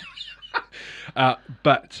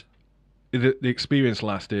 But the experience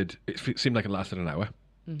lasted. It seemed like it lasted an hour.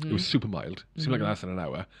 Mm-hmm. It was super mild. It seemed like it lasted an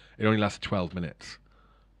hour. It only lasted 12 minutes.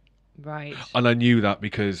 Right. And I knew that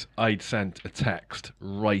because I'd sent a text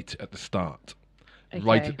right at the start. Okay.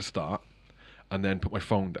 Right at the start. And then put my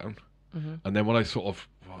phone down. Mm-hmm. And then when I sort of,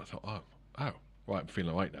 I thought, oh, right, I'm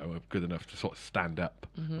feeling all right now. I'm good enough to sort of stand up.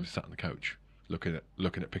 Mm-hmm. I was sat on the couch looking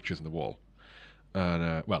at pictures on the wall.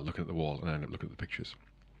 And, looking at the wall and I ended up looking at the pictures.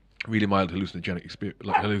 Really mild hallucinogenic experience,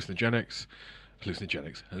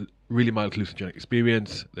 really mild hallucinogenic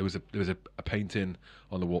experience. There was a painting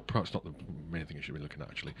on the wall. Perhaps not the main thing I should be looking at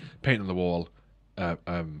actually. Painting on the wall.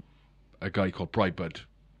 A guy called Brightbud,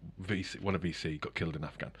 one of VC, got killed in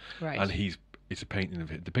Afghan. Right. And it's a painting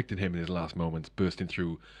of it, depicted him in his last moments, bursting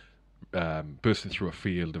through a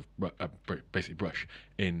field of basically brush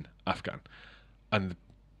in Afghan, and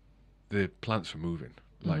the plants were moving.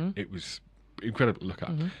 Like it was incredible to look at.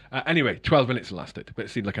 Mm-hmm. Anyway, 12 minutes it lasted, but it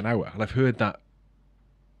seemed like an hour, and I've heard that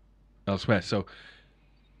elsewhere. So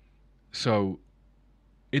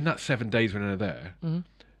in that 7 days when I was there,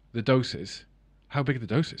 the doses, how big are the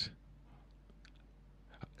doses?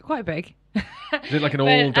 Quite big. Is it like an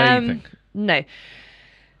all-day thing? No.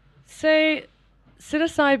 So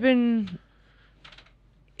psilocybin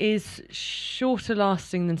is shorter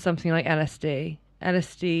lasting than something like LSD.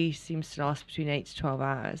 LSD seems to last between 8 to 12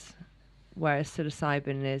 hours, whereas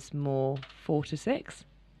psilocybin is more 4 to 6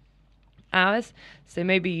 hours. So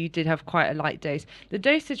maybe you did have quite a light dose. The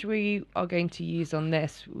dosage we are going to use on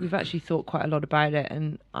this, we've actually thought quite a lot about it,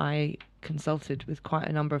 and I consulted with quite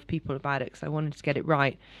a number of people about it because I wanted to get it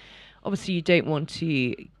right. Obviously, you don't want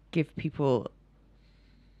to give people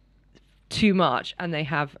too much and they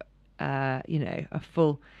have, a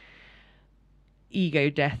full ego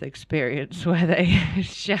death experience where they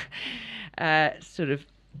sort of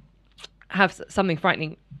have something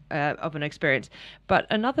frightening of an experience. But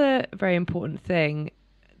another very important thing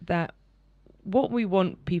that what we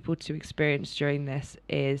want people to experience during this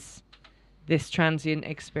is this transient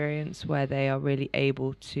experience where they are really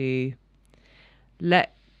able to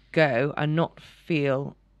let go and not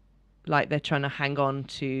feel like they're trying to hang on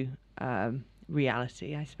to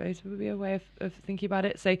reality, I suppose would be a way of thinking about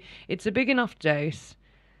it. So it's a big enough dose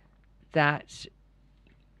that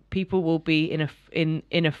people will be in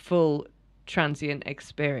a full transient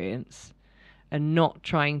experience and not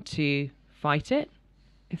trying to fight it,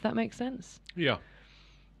 if that makes sense. Yeah.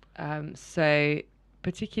 So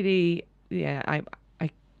particularly, I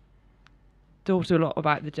thought a lot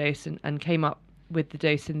about the dose and came up with the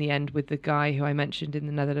dose in the end with the guy who I mentioned in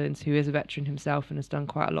the Netherlands, who is a veteran himself and has done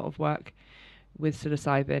quite a lot of work with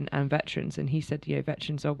psilocybin and veterans. And he said,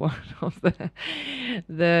 veterans are one of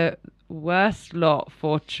the worst lot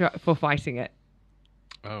for fighting it.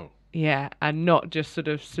 Oh. Yeah, and not just sort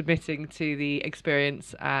of submitting to the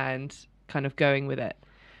experience and kind of going with it.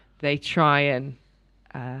 They try and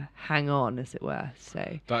hang on, as it were.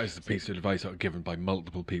 So that is the piece of advice I was given by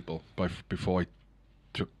multiple people before I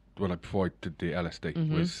did the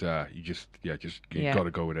LSD. Was you got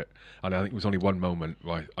to go with it. And I think it was only one moment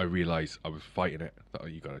where I realised I was fighting it. That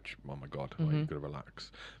you got to, oh my god, you got to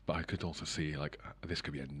relax. But I could also see like this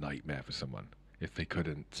could be a nightmare for someone if they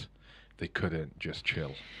couldn't just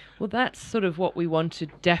chill. Well, that's sort of what we want to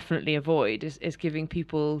definitely avoid is giving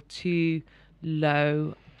people too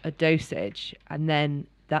low a dosage, and then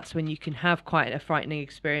that's when you can have quite a frightening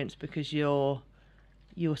experience because you're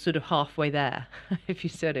you're sort of halfway there, if you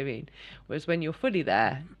see what I mean. Whereas when you're fully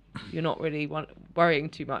there, you're not really worrying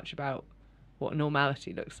too much about what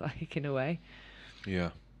normality looks like in a way.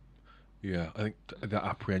 Yeah. Yeah, I think that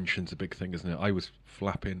apprehension's a big thing, isn't it? I was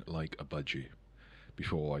flapping like a budgie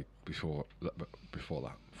before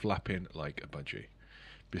that, flapping like a budgie.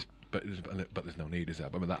 But there's no need, is there?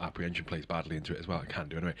 But I mean, that apprehension plays badly into it as well. It can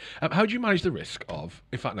do anyway. How do you manage the risk of?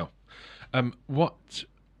 In fact, no.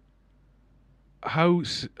 How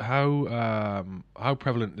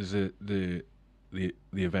prevalent is the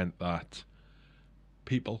event that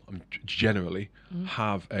people generally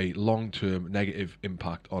have a long-term negative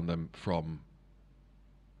impact on them from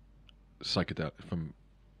psychedelic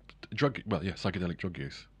drug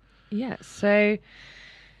use? Yeah, so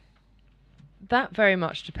that very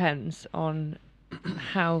much depends on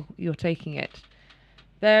how you're taking it.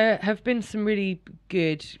 There have been some really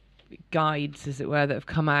good guides, as it were, that have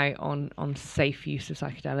come out on safe use of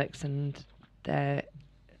psychedelics, and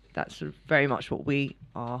that's sort of very much what we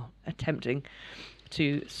are attempting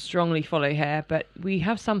to strongly follow here. But we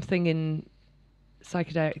have something in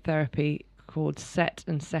psychedelic therapy called set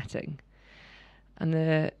and setting. And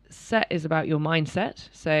the set is about your mindset.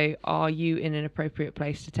 So are you in an appropriate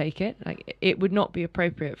place to take it? Like, it would not be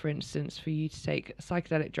appropriate, for instance, for you to take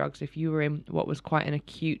psychedelic drugs if you were in what was quite an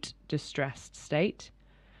acute, distressed state,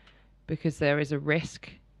 because there is a risk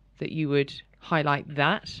that you would highlight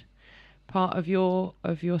that part of your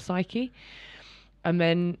psyche. And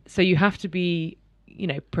then, so you have to be,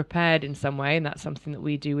 prepared in some way, and that's something that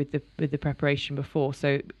we do with the preparation before.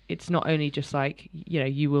 So it's not only just like,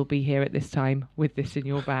 you will be here at this time with this in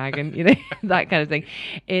your bag and that kind of thing.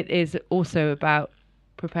 It is also about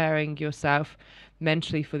preparing yourself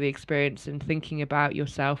mentally for the experience and thinking about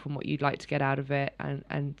yourself and what you'd like to get out of it,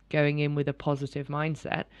 and going in with a positive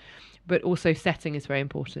mindset. But also setting is very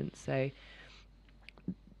important. So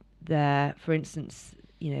there, for instance,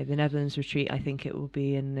 the Netherlands retreat, I think it will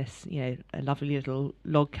be in this, a lovely little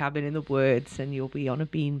log cabin in the woods, and you'll be on a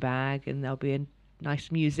beanbag, and there'll be a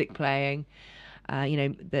nice music playing.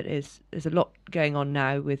 There's a lot going on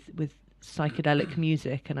now with psychedelic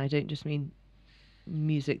music, and I don't just mean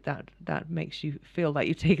music that makes you feel like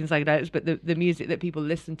you've taken psychedelics, but the music that people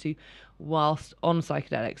listen to whilst on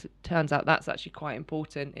psychedelics. It turns out that's actually quite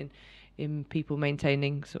important in people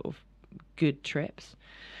maintaining sort of good trips.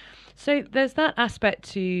 So there's that aspect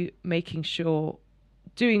to making sure,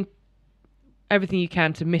 doing everything you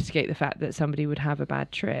can to mitigate the fact that somebody would have a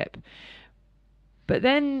bad trip. But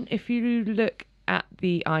then if you look at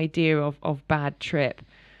the idea of bad trip,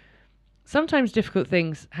 sometimes difficult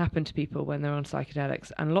things happen to people when they're on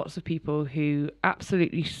psychedelics, and lots of people who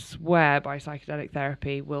absolutely swear by psychedelic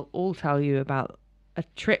therapy will all tell you about a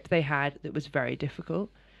trip they had that was very difficult.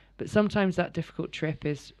 But sometimes that difficult trip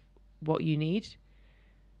is what you need.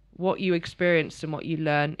 What you experienced and what you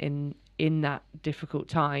learn in that difficult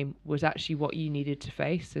time was actually what you needed to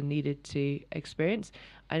face and needed to experience.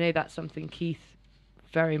 I know that's something Keith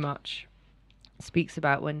very much speaks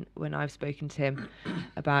about when I've spoken to him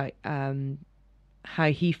about how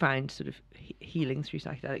he found sort of healing through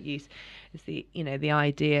psychedelic use. Is the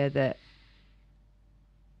idea that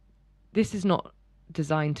this is not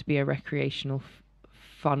designed to be a recreational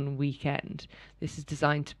fun weekend. This is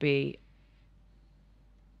designed to be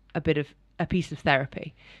a piece of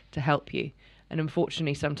therapy to help you. And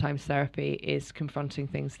unfortunately, sometimes therapy is confronting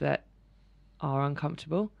things that are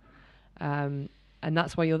uncomfortable. And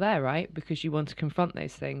that's why you're there, right? Because you want to confront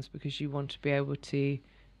those things, because you want to be able to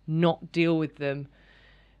not deal with them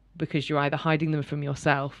because you're either hiding them from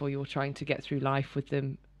yourself or you're trying to get through life with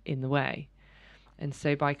them in the way. And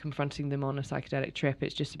so by confronting them on a psychedelic trip,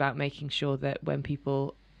 it's just about making sure that when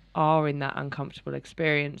people are in that uncomfortable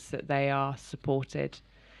experience, that they are supported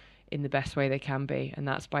in the best way they can be. And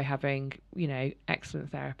that's by having,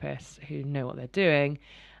 excellent therapists who know what they're doing.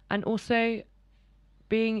 And also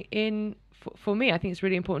being in, for me, I think it's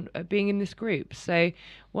really important, being in this group. So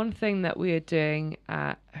one thing that we are doing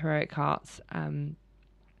at Heroic Hearts, and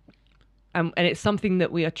it's something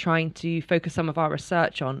that we are trying to focus some of our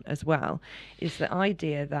research on as well, is the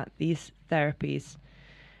idea that these therapies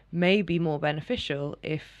may be more beneficial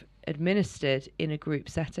if administered in a group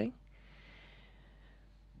setting.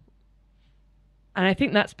 And I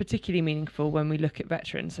think that's particularly meaningful when we look at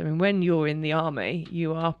veterans. I mean, when you're in the army,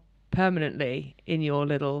 you are permanently in your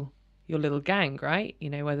little gang, right?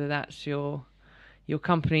 Whether that's your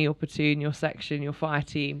company, your platoon, your section, your fire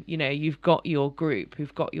team, you've got your group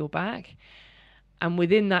who've got your back. And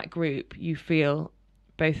within that group, you feel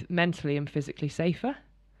both mentally and physically safer.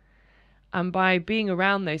 And by being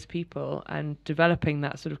around those people and developing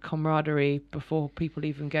that sort of camaraderie before people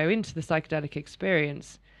even go into the psychedelic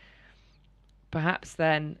experience, perhaps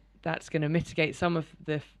then that's going to mitigate some of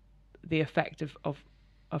the effect of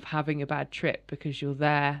having a bad trip, because you're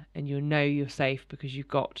there and you know you're safe because you've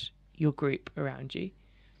got your group around you.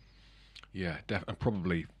 Yeah, and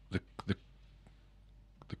probably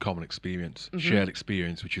the common experience, shared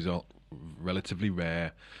experience, which is all relatively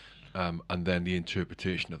rare, and then the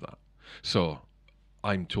interpretation of that. So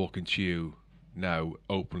I'm talking to you now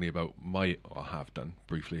openly about or have done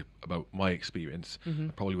briefly about my experience. I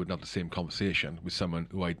probably wouldn't have the same conversation with someone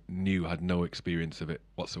who I knew had no experience of it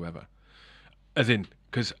whatsoever. As in,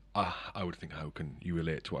 because I would think, how can you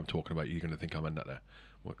relate to what I'm talking about? You're going to think I'm a nutter.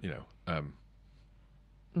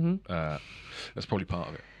 That's probably part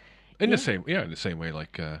of it. In the same way,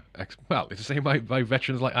 like, it's the same way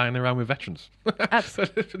veterans like ironing around with veterans. For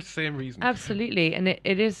the same reason. Absolutely, and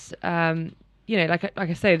it is, like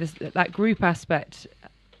I say, that group aspect,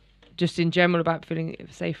 just in general about feeling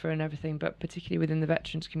safer and everything, but particularly within the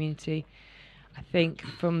veterans community, I think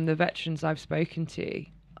from the veterans I've spoken to,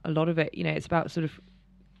 a lot of it, it's about sort of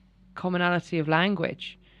commonality of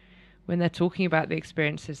language when they're talking about the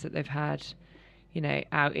experiences that they've had,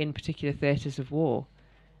 out in particular theatres of war.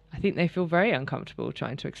 I think they feel very uncomfortable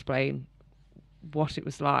trying to explain what it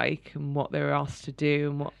was like and what they were asked to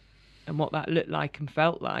do and what that looked like and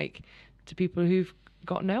felt like to people who've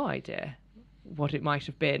got no idea what it might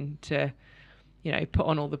have been to, put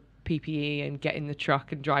on all the PPE and get in the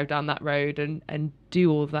truck and drive down that road and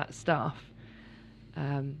do all of that stuff.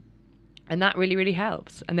 And that really, really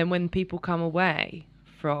helps. And then when people come away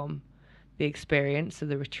from the experience of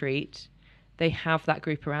the retreat, they have that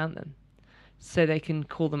group around them. So they can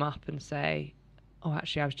call them up and say, oh,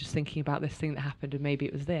 actually, I was just thinking about this thing that happened and maybe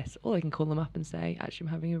it was this. Or they can call them up and say, actually,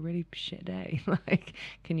 I'm having a really shit day. Like,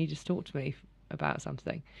 can you just talk to me about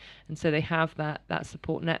something? And so they have that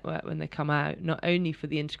support network when they come out, not only for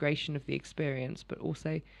the integration of the experience, but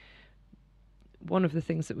also one of the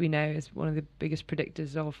things that we know is one of the biggest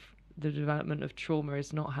predictors of the development of trauma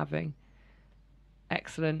is not having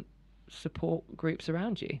excellent support groups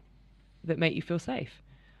around you that make you feel safe.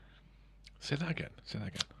 Say that again.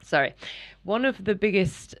 Sorry. One of the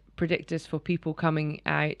biggest predictors for people coming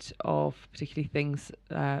out of particularly things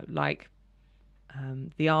like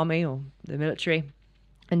the army or the military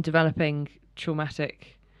and developing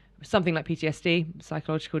traumatic, something like PTSD,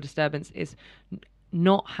 psychological disturbance, is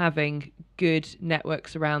not having good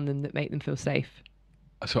networks around them that make them feel safe.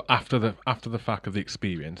 So after the fact of the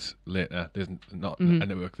experience later, there's not a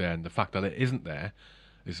network there, and the fact that it isn't there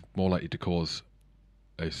is more likely to cause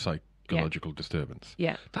a psychological disturbance.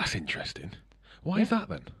 Yeah. That's interesting. Why is that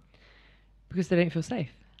then? Because they don't feel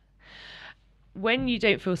safe. When you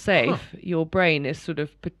don't feel safe, your brain is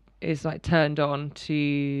like turned on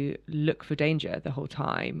to look for danger the whole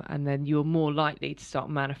time, and then you're more likely to start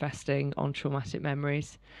manifesting on traumatic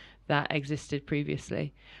memories that existed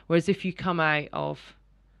previously. Whereas if you come out of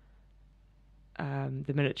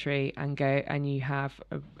the military and go and you have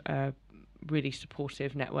a really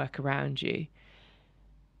supportive network around you,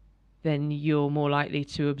 then you're more likely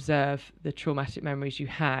to observe the traumatic memories you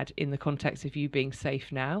had in the context of you being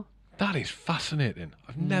safe now. That is fascinating.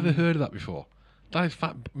 I've never heard of that before. That is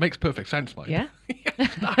makes perfect sense, mate. Yeah?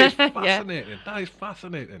 That is fascinating. Yeah. That is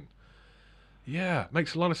fascinating. Yeah,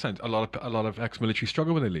 makes a lot of sense. A lot of ex-military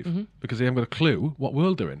struggle when they leave because they haven't got a clue what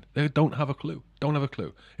world they're in. They don't have a clue.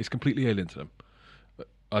 It's completely alien to them,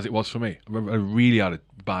 as it was for me. I really had a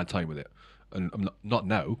bad time with it. And I'm not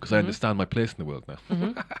now, because I understand my place in the world now.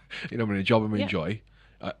 I'm in a job I enjoy,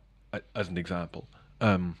 as an example,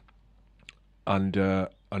 and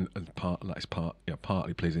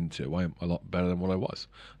partly plays into why I'm a lot better than what I was.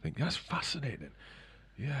 I think that's fascinating.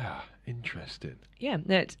 Yeah, interesting. Yeah,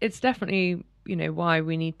 it's definitely why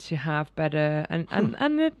we need to have better and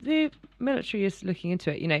the military is looking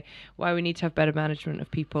into it. Why we need to have better management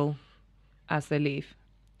of people as they leave.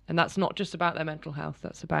 And that's not just about their mental health.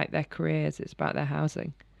 That's about their careers. It's about their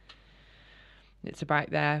housing. It's about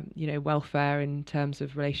their, welfare in terms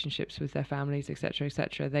of relationships with their families, etc.,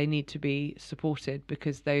 etc. They need to be supported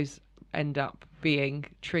because those end up being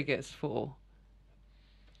triggers for,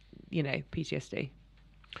 PTSD.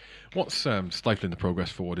 What's stifling the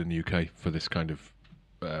progress forward in the UK for this kind of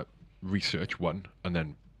research, one, and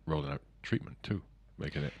then rolling out treatment, two,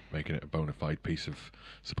 making it a bona fide piece of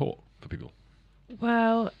support for people?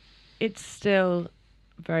 Well, it's still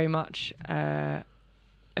very much a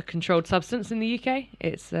controlled substance in the UK.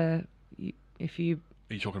 It's if you...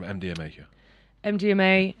 Are you talking about MDMA here?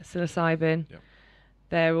 MDMA, psilocybin. Yeah.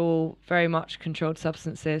 They're all very much controlled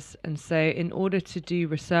substances. And so in order to do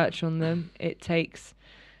research on them, it takes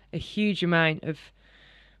a huge amount of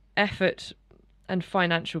effort and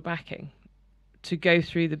financial backing to go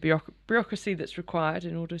through the bureaucracy that's required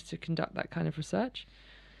in order to conduct that kind of research.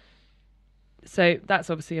 So that's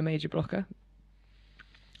obviously a major blocker.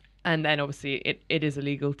 And then obviously it is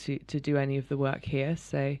illegal to do any of the work here.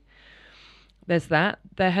 So there's that.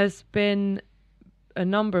 There has been a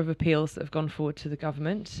number of appeals that have gone forward to the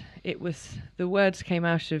government. The words came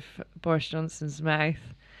out of Boris Johnson's mouth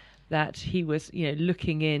that he was,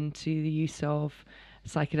 looking into the use of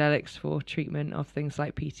psychedelics for treatment of things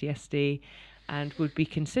like PTSD and would be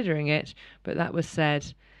considering it, but that was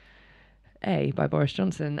said A, by Boris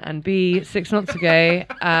Johnson, and B, 6 months ago,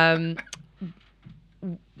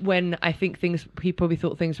 when I think he probably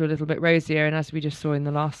thought things were a little bit rosier, and as we just saw in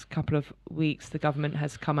the last couple of weeks, the government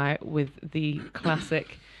has come out with the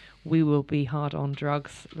classic "we will be hard on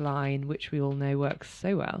drugs" line, which we all know works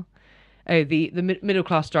so well. Oh, the middle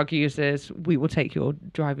class drug users, we will take your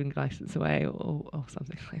driving license away, or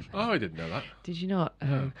something like that. Oh, I didn't know that. Did you not?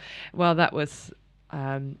 No. Well, that was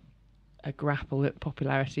a grapple at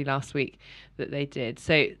popularity last week that they did.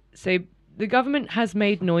 So the government has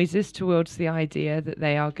made noises towards the idea that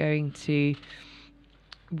they are going to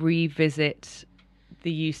revisit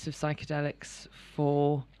the use of psychedelics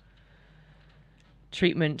for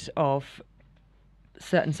treatment of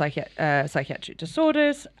certain psychiatric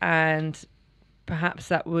disorders, and perhaps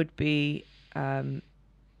that would be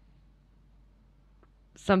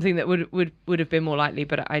something that would have been more likely,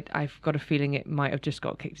 but I've got a feeling it might have just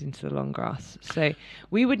got kicked into the long grass. So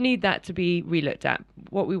we would need that to be relooked at.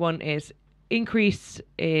 What we want is increase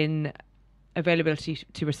in availability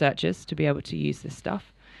to researchers to be able to use this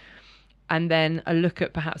stuff, and then a look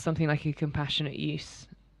at perhaps something like a compassionate use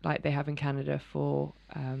like they have in Canada for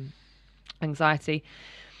anxiety,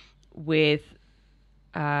 with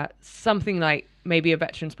something like maybe a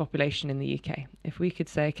veterans population in the UK. If we could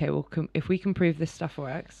say, okay, well, if we can prove this stuff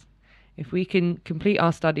works, if we can complete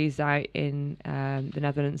our studies out in the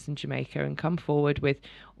Netherlands and Jamaica and come forward with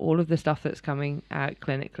all of the stuff that's coming out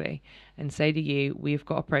clinically and say to you, we've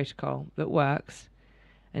got a protocol that works,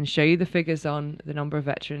 and show you the figures on the number of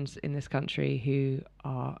veterans in this country who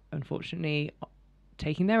are unfortunately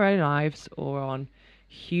taking their own lives or on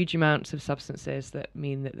huge amounts of substances that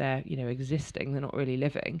mean that they're existing, they're not really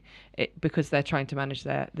living, because they're trying to manage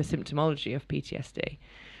the symptomology of PTSD.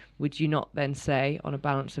 Would you not then say, on a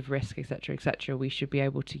balance of risk, etc., we should be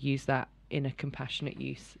able to use that in a compassionate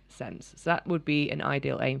use sense? So that would be an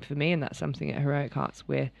ideal aim for me, and that's something at Heroic Hearts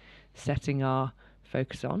we're setting our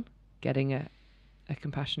focus on, getting a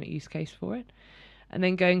compassionate use case for it. And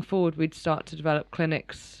then going forward, we'd start to develop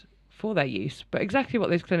clinics for their use. But exactly what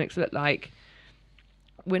those clinics look like,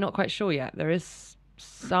 we're not quite sure yet. There is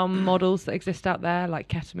some models that exist out there, like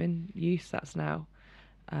ketamine use. That's now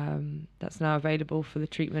available for the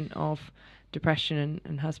treatment of depression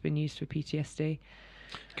and has been used for PTSD.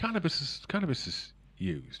 Cannabis is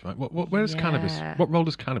used, right? Where is cannabis? What role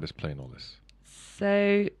does cannabis play in all this?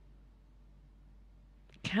 So,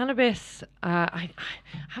 cannabis, I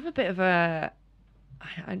have a bit of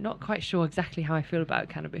I'm not quite sure exactly how I feel about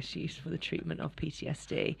cannabis use for the treatment of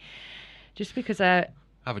PTSD, just because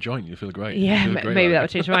have a joint, you feel great. Yeah, maybe that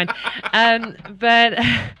would change my mind. But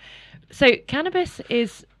so cannabis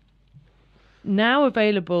is now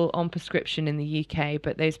available on prescription in the UK,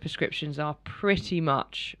 but those prescriptions are pretty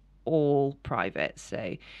much all private.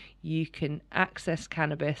 So you can access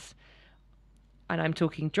cannabis, and I'm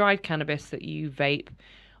talking dried cannabis that you vape,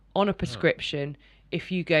 on a prescription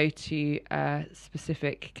if you go to a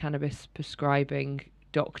specific cannabis prescribing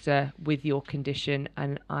doctor with your condition.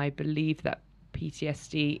 And I believe that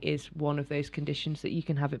PTSD is one of those conditions that you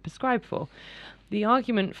can have it prescribed for. The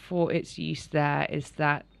argument for its use there is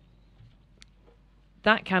that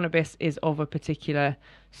cannabis is of a particular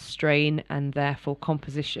strain and therefore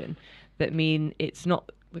composition that mean it's not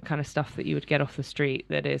the kind of stuff that you would get off the street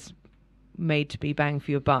that is made to be bang for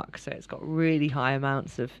your buck. So it's got really high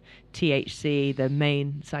amounts of THC, the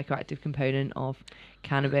main psychoactive component of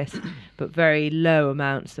cannabis, but very low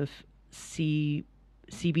amounts of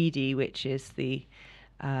CBD, which is the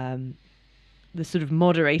sort of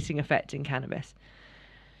moderating effect in cannabis.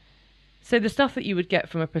 So the stuff that you would get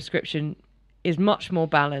from a prescription is much more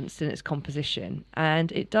balanced in its composition,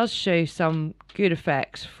 and it does show some good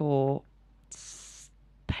effects for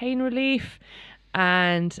pain relief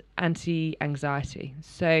and anti-anxiety.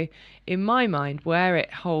 So in my mind, where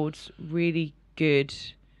it holds really good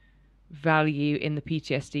value in the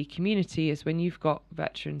PTSD community is when you've got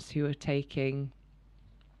veterans who are taking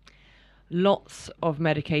lots of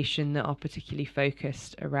medication that are particularly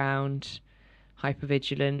focused around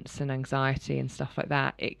hypervigilance and anxiety and stuff like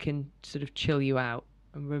that, it can sort of chill you out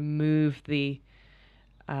and remove the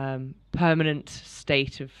permanent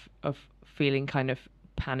state of feeling kind of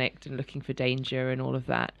panicked and looking for danger and all of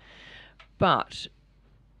that. But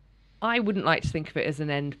I wouldn't like to think of it as an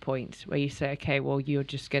end point where you say, okay, well, you're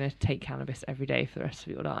just going to take cannabis every day for the rest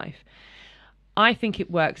of your life. I think it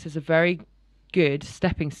works as a very good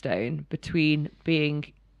stepping stone between being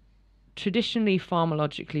traditionally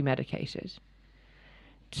pharmacologically medicated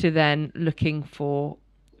to then looking for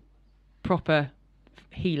proper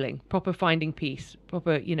healing, proper finding peace,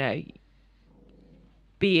 proper,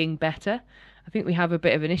 being better. I think we have a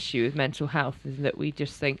bit of an issue with mental health, is that we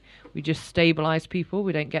just think we just stabilize people,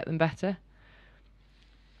 we don't get them better.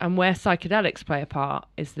 And where psychedelics play a part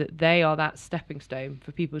is that they are that stepping stone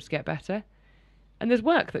for people to get better. And there's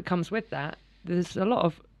work that comes with that. There's a lot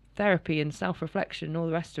of therapy and self-reflection and all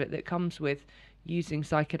the rest of it that comes with using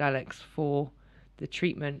psychedelics for the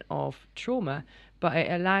treatment of trauma, but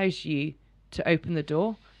it allows you to open the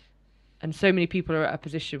door. And so many people are at a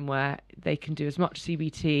position where they can do as much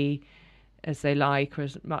CBT as they like, or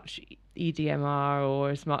as much EDMR, or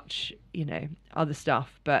as much, other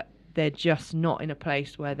stuff, but they're just not in a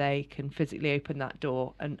place where they can physically open that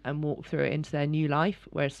door and walk through it into their new life,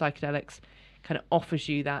 whereas psychedelics kind of offers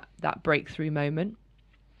you that breakthrough moment.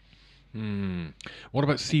 What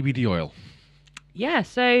about CBD oil? Yeah,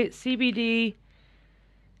 so CBD,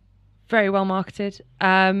 very well marketed.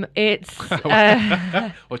 It's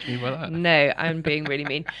What do you mean by that? No, I'm being really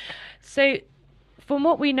mean. So, from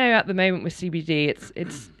what we know at the moment with CBD,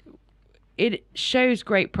 it shows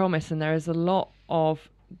great promise, and there is a lot of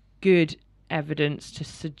good evidence to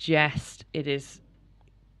suggest it is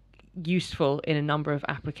useful in a number of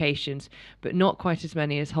applications, but not quite as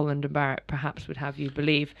many as Holland and Barrett perhaps would have you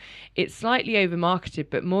believe. It's slightly over marketed,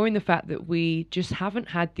 but more in the fact that we just haven't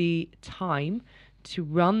had the time to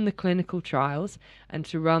run the clinical trials and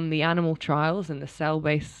to run the animal trials and the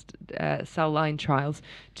cell-based cell line trials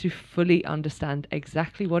to fully understand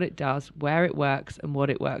exactly what it does, where it works, and what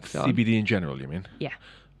it works on. CBD in general, you mean? Yeah.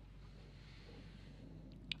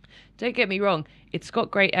 Don't get me wrong, it's got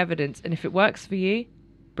great evidence, and if it works for you,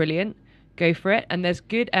 brilliant, go for it. And there's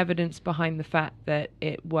good evidence behind the fact that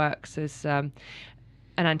it works as an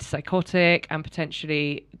antipsychotic and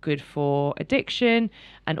potentially good for addiction,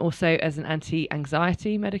 and also as an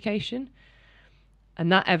anti-anxiety medication.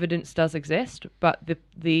 And that evidence does exist, but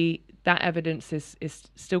that evidence is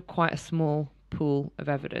still quite a small pool of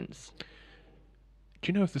evidence.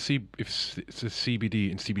 Do you know if the CBD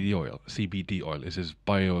and CBD oil is as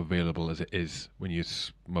bioavailable as it is when you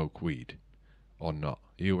smoke weed, or not?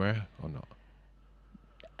 Are you aware or not?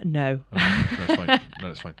 No. Oh, no, that's fine. No,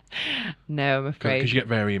 that's fine. No, I'm afraid. Because you get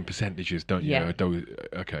varying percentages, don't you? Yeah.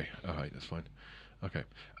 Okay. All right. That's fine. Okay.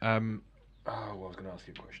 I was going to ask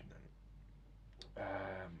you a question then.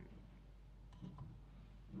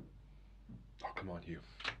 Come on, you.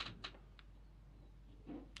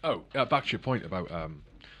 Oh, back to your point about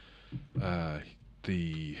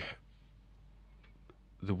the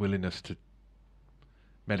willingness to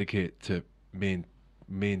medicate to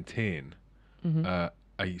maintain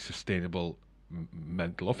a sustainable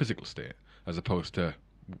mental or physical state, as opposed to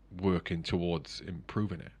working towards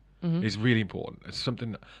improving it. Is really important. It's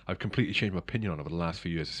something that I've completely changed my opinion on over the last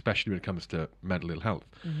few years, especially when it comes to mental ill health.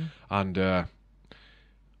 And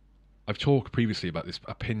I've talked previously about this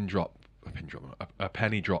a penny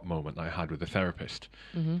drop moment I had with a therapist.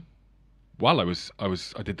 While I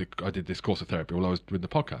did this course of therapy while I was doing the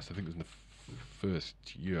podcast. I think it was in the first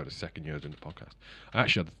year or the second year doing the podcast. I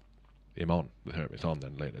actually had him on, the therapist on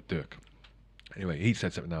then later, Dirk. Anyway, he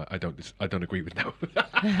said something that I don't agree with now.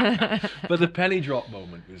 But the penny drop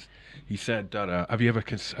moment was, he said that have you ever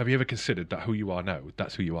considered that who you are now,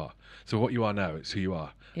 that's who you are. So what you are now, it's who you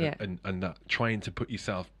are. Yeah. And that trying to put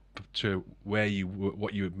yourself to where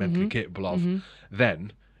what you were mentally capable of,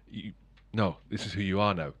 then no, this is who you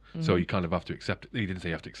are now. So you kind of have to accept it. He didn't say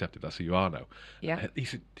you have to accept it. That's who you are now. Yeah. He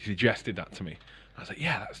suggested that to me. I was like,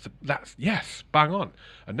 yeah, that's yes, bang on.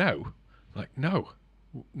 And now, like, no,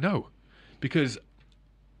 because,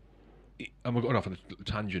 and we're going off on a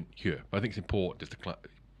tangent here, but I think it's important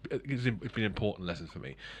it's been an important lesson for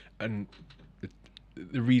me. And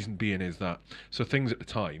the reason being is that, so things at the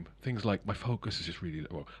time, things like my focus is just really,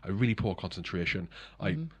 well, I really poor concentration,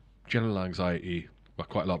 I general anxiety, well,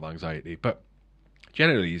 quite a lot of anxiety, but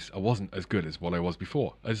generally I wasn't as good as what I was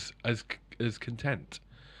before, as content.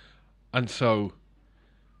 And so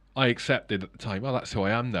I accepted at the time, well, that's who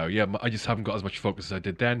I am now. Yeah, I just haven't got as much focus as I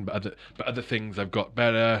did then, but other things I've got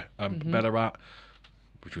better, better at,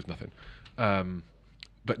 which was nothing.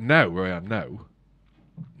 But now, where I am now,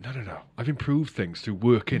 no. I've improved things through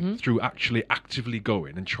working, through actually actively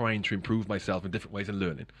going and trying to improve myself in different ways and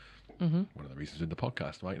learning. One of the reasons in the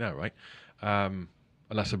podcast right now, right? And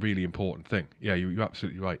that's a really important thing. Yeah, you're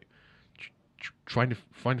absolutely right. Trying to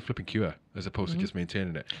find a flipping cure as opposed to just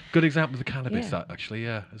maintaining it. Good example of the cannabis, that actually,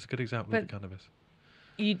 yeah. It's a good example of the cannabis.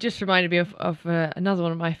 You just reminded me of another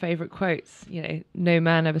one of my favourite quotes. You know, no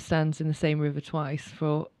man ever stands in the same river twice,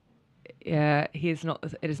 for it is not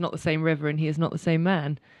the same river and he is not the same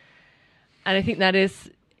man. And I think that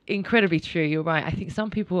is incredibly true. You're right. I think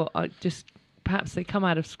some people are just, perhaps they come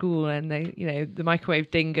out of school and they, you know, the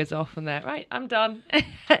microwave ding goes off and they're, right, I'm done.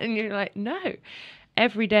 And you're like, no.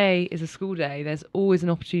 Every day is a school day. There's always an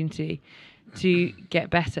opportunity to get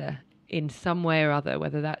better in some way or other,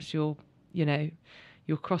 whether that's your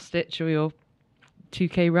cross stitch or your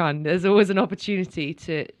 2K run. There's always an opportunity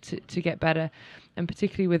to get better, and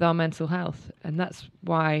particularly with our mental health. And that's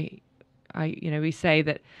why we say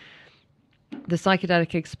that the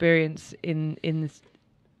psychedelic experience in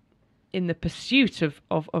the pursuit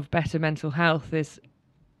of better mental health is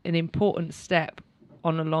an important step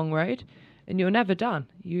on a long road. And you're never done.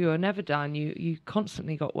 You are never done. You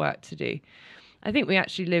constantly got work to do. I think we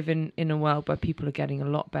actually live in a world where people are getting a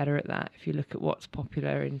lot better at that. If you look at what's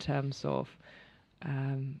popular in terms of,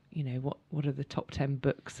 what are the top 10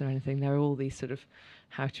 books or anything, there are all these sort of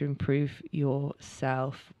how to improve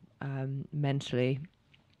yourself mentally.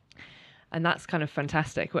 And that's kind of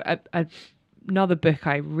fantastic. Another book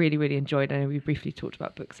I really, really enjoyed, I know we briefly talked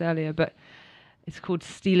about books earlier, but it's called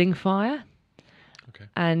Stealing Fire. Okay.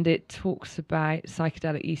 And it talks about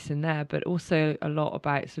psychedelic use in there, but also a lot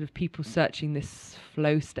about sort of people searching this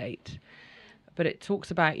flow state. But it talks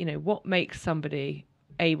about, what makes somebody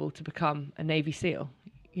able to become a Navy SEAL.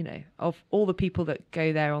 Of all the people that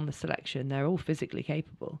go there on the selection, they're all physically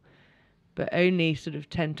capable, but only sort of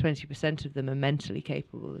 10-20% of them are mentally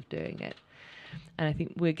capable of doing it. And I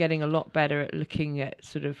think we're getting a lot better at looking at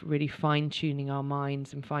sort of really fine-tuning our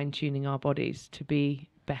minds and fine-tuning our bodies to be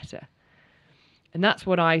better. And that's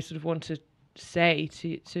what I sort of want to say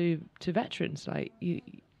to veterans. Like, you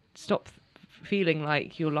stop feeling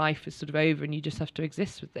like your life is sort of over and you just have to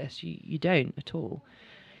exist with this. You don't at all.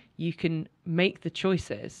 You can make the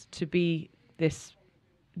choices to be this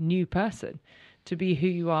new person, to be who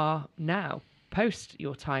you are now, post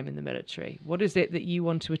your time in the military. What is it that you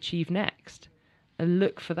want to achieve next? And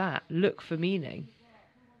look for that. Look for meaning.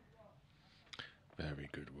 Very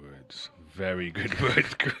good words. Very good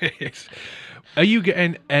words, Grace. Are you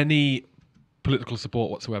getting any political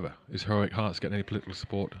support whatsoever? Is Heroic Hearts getting any political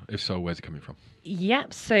support? If so, where's it coming from?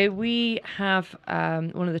 Yep. So we have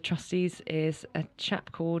one of the trustees is a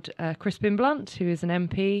chap called Crispin Blunt, who is an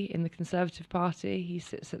MP in the Conservative Party. He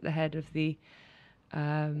sits at the head of the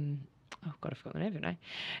I've forgotten the name of it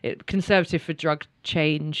now. Conservative for Drug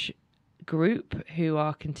Change group, who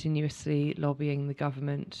are continuously lobbying the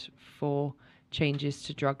government for changes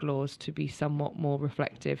to drug laws to be somewhat more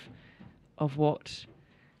reflective of what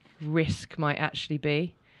risk might actually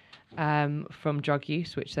be from drug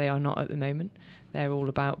use, which they are not at the moment. They're all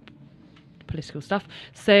about political stuff.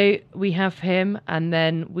 So we have him, and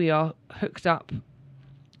then we are hooked up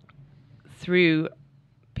through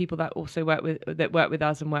people that also work with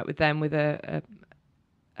us and work with them with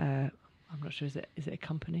I'm not sure, is it a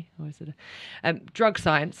company or is it a Drug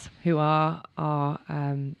Science, who are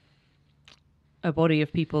a body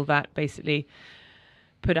of people that basically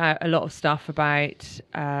put out a lot of stuff about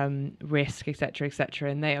risk, etc.,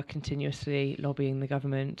 and they are continuously lobbying the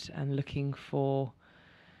government and looking for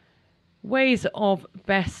ways of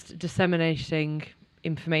best disseminating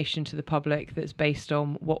information to the public that's based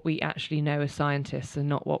on what we actually know as scientists and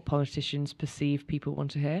not what politicians perceive people want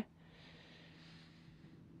to hear.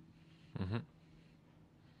 Mm-hmm.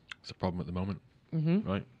 It's a problem at the moment,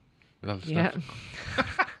 right? With other stuff.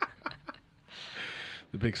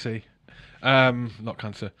 The big C. Not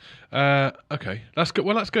cancer. Okay, that's good.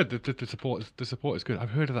 Well, that's good. The support is good.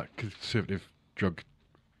 I've heard of that Conservative Drug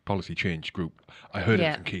Policy Change group. I heard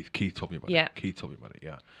it from Keith. Keith told me about it. Keith told me about it.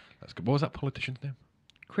 Yeah, that's good. What was that politician's name?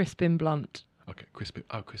 Crispin Blunt. Okay, Crispin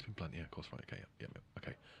Blunt. Yeah, of course. Right. Okay. Yeah.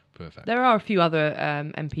 Okay. Perfect. There are a few other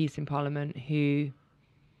MPs in Parliament who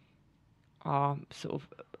are sort of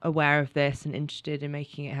aware of this and interested in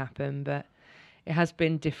making it happen, but it has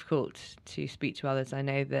been difficult to speak to others. I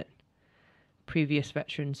know that previous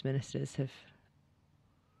veterans ministers have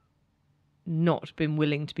not been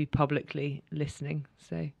willing to be publicly listening,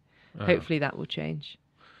 so hopefully that will change.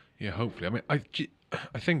 Yeah, hopefully. I mean,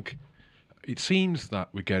 I think it seems that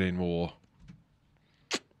we're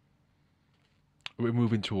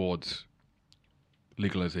moving towards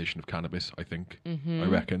legalization of cannabis. I think. I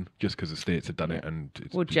reckon just because the states have done it, and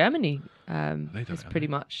it's Well, Germany They has don't, pretty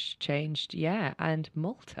much changed, and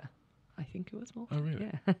Malta. I think it was Malta. Oh,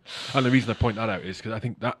 really? Yeah. And the reason I point that out is because I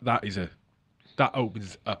think that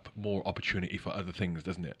opens up more opportunity for other things,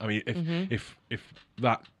 doesn't it? I mean, if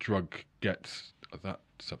that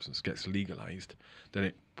substance gets legalized, then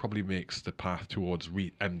it probably makes the path towards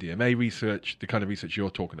MDMA research, the kind of research you're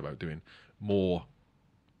talking about doing, more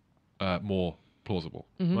plausible,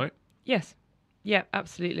 right? Yes. Yeah,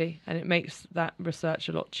 absolutely. And it makes that research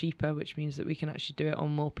a lot cheaper, which means that we can actually do it on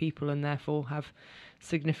more people and therefore have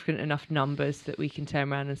significant enough numbers that we can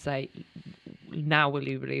turn around and say, now will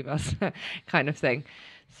you believe us, kind of thing.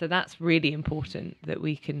 So that's really important, that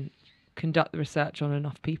we can conduct the research on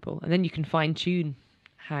enough people. And then you can fine tune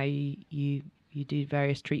how you do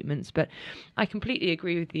various treatments. But I completely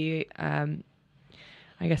agree with you.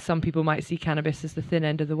 I guess some people might see cannabis as the thin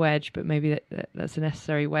end of the wedge, but maybe that's a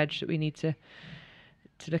necessary wedge that we need to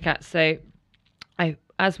look at. So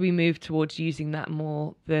as we move towards using that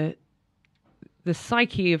more, the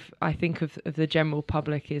psyche of the general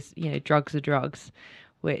public is, drugs are drugs,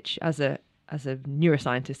 which as a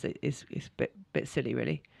neuroscientist is a bit silly,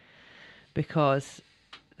 really, because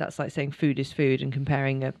that's like saying food is food and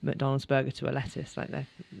comparing a McDonald's burger to a lettuce. Like they're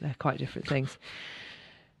quite different things.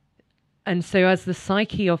 And so as the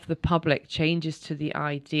psyche of the public changes to the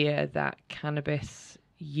idea that cannabis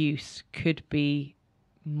use could be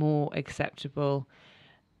more acceptable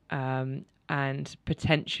and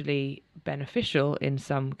potentially beneficial in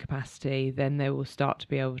some capacity, then they will start to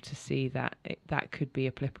be able to see that that could be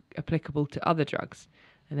applicable to other drugs.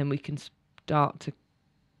 And then we can start to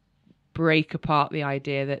break apart the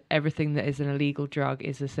idea that everything that is an illegal drug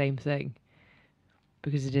is the same thing,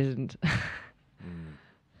 because it isn't.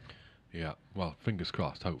 Yeah, well, fingers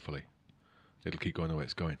crossed, hopefully. It'll keep going the way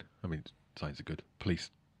it's going. I mean, signs are good.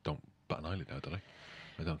 Police don't bat an eyelid now, do they?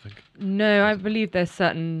 I don't think. No, I believe there's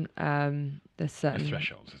certain... There's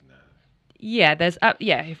thresholds, isn't there? Yeah, there's...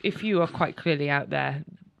 if you are quite clearly out there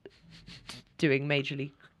doing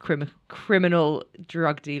majorly criminal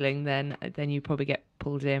drug dealing, then you probably get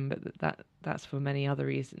pulled in, but that's for many other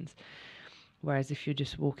reasons. Whereas if you're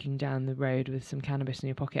just walking down the road with some cannabis in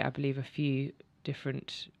your pocket, I believe a few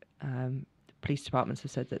different... police departments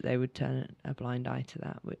have said that they would turn a blind eye to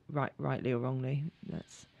that, rightly or wrongly.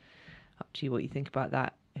 That's up to you what you think about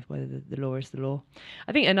that, whether the law is the law.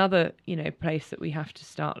 I think another place that we have to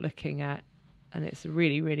start looking at, and it's a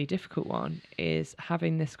really, really difficult one, is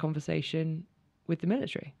having this conversation with the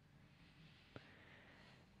military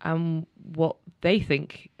and what they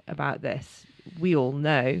think about this. We all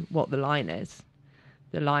know what the line is.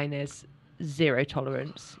 The line is zero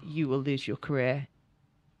tolerance. You will lose your career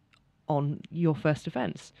on your first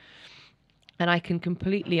offence. And I can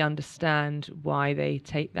completely understand why they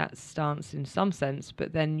take that stance in some sense,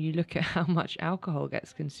 but then you look at how much alcohol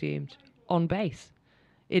gets consumed on base.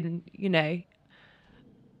 In,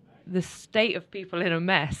 the state of people in a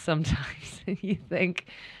mess sometimes, and you think,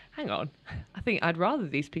 hang on, I think I'd rather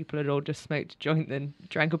these people had all just smoked a joint than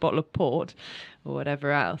drank a bottle of port or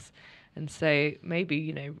whatever else. And so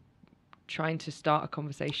maybe, trying to start a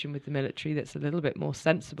conversation with the military that's a little bit more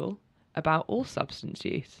sensible about all substance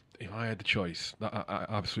use. If I had the choice, I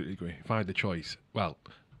absolutely agree. If I had the choice,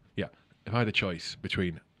 if I had the choice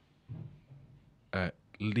between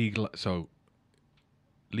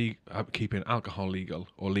keeping alcohol legal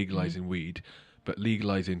or legalizing weed, but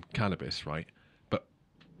legalizing cannabis, right? But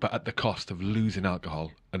at the cost of losing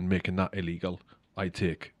alcohol and making that illegal, I'd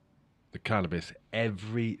take the cannabis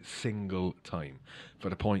every single time for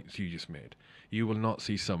the points you just made. You will not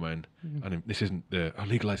see someone, and this isn't the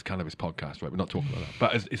legalized cannabis podcast, right? We're not talking about that,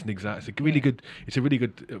 but it's a really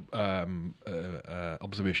good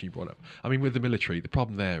observation you brought up. I mean, with the military, the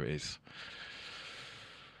problem there is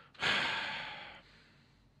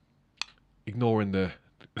ignoring the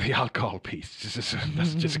alcohol piece.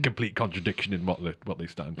 That's just a complete contradiction in what they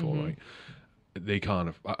stand for, right? They kind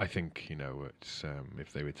of, I think, it's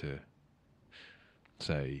if they were to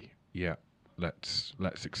say, yeah, let's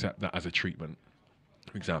accept that as a treatment,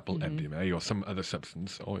 for example, MDMA or some other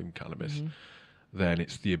substance, or in cannabis, then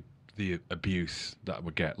it's the abuse that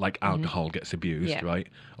we get, like alcohol gets abused, right?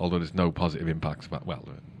 Although there's no positive impacts.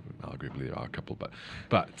 Arguably there are a couple,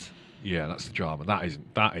 but yeah, that's the drama. That is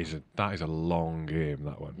a long game.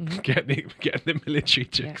 That one, getting the military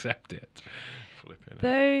to accept it.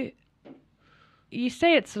 Though you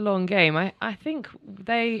say it's a long game, I think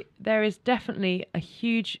there is definitely a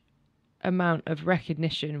huge amount of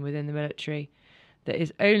recognition within the military that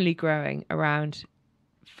is only growing around,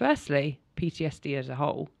 firstly, PTSD as a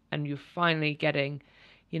whole, and you're finally getting,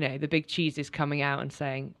 the big cheeses coming out and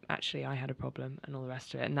saying, actually, I had a problem and all the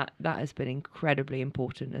rest of it. And that has been incredibly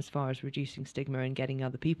important as far as reducing stigma and getting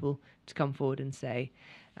other people to come forward and say,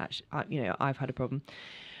 actually, I've had a problem.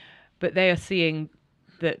 But they are seeing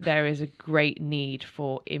that there is a great need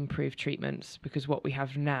for improved treatments, because what we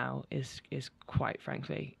have now is quite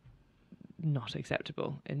frankly not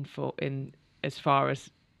acceptable in as far as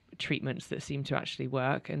treatments that seem to actually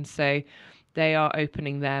work. And so they are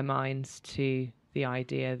opening their minds to the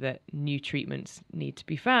idea that new treatments need to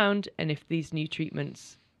be found, and if these new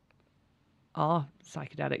treatments are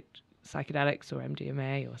psychedelics or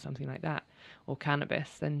MDMA or something like that, or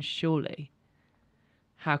cannabis, then surely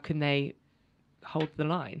how can they hold the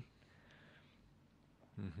line?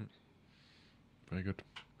 Mm-hmm. Very good.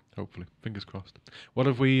 Hopefully, fingers crossed. What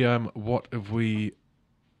have we? Is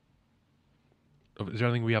there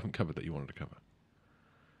anything we haven't covered that you wanted to cover?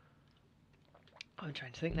 I'm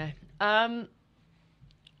trying to think now.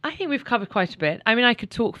 I think we've covered quite a bit. I mean, I could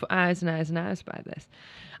talk for hours and hours and hours about this.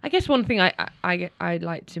 I guess one thing I'd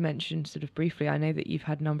like to mention sort of briefly, I know that you've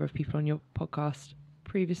had a number of people on your podcast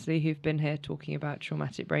previously who've been here talking about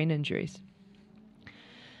traumatic brain injuries.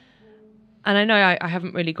 And I know I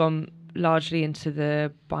haven't really gone largely into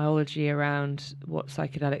the biology around what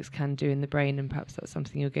psychedelics can do in the brain, and perhaps that's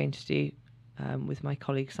something you're going to do with my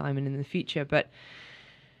colleague Simon in the future. But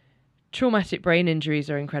traumatic brain injuries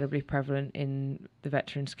are incredibly prevalent in the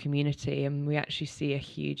veterans community, and we actually see a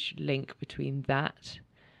huge link between that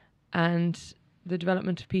and the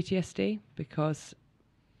development of PTSD, because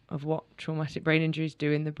of what traumatic brain injuries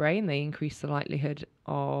do in the brain. They increase the likelihood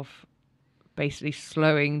of basically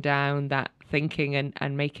slowing down that thinking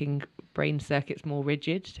and making brain circuits more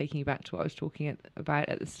rigid, taking you back to what I was talking about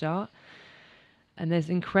at the start. And there's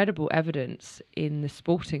incredible evidence in the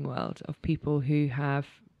sporting world of people who have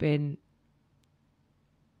been,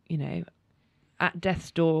 at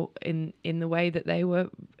death's door in the way that they were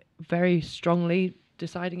very strongly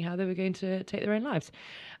deciding how they were going to take their own lives.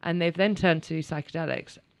 And they've then turned to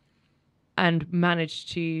psychedelics and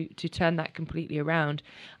managed to turn that completely around.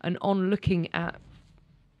 And on looking at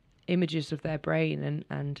images of their brain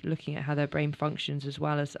and looking at how their brain functions as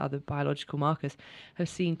well as other biological markers, have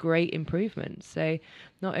seen great improvements. So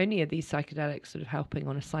not only are these psychedelics sort of helping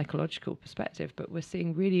on a psychological perspective, but we're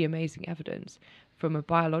seeing really amazing evidence from a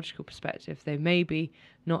biological perspective. They may be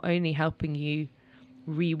not only helping you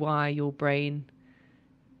rewire your brain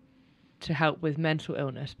to help with mental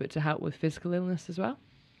illness, but to help with physical illness as well.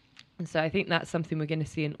 And so I think that's something we're going to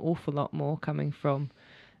see an awful lot more coming from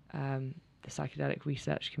the psychedelic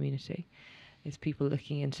research community, is people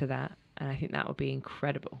looking into that. And I think that will be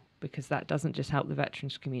incredible, because that doesn't just help the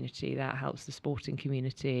veterans community, that helps the sporting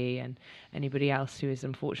community and anybody else who is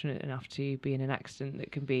unfortunate enough to be in an accident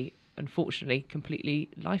that can be, unfortunately, completely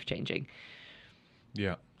life-changing.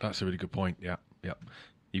 Yeah, that's a really good point. Yeah.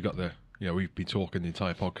 You got we've been talking the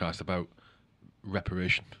entire podcast about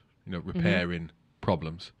reparation, repairing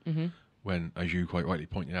problems, when, as you quite rightly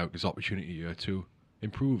pointed out, there's opportunity here to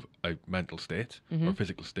improve a mental state or a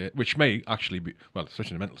physical state, which may actually be, well,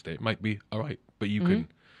 especially in a mental state, might be all right, but you can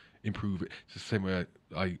improve it. It's the same way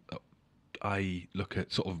I look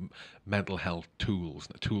at sort of mental health tools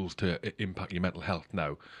to impact your mental health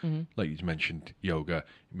now. Like you mentioned, yoga,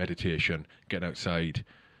 meditation, getting outside,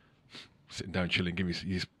 sitting down, chilling, giving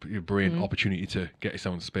your brain opportunity to get its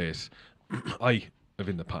own space. I have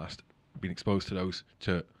in the past been exposed to those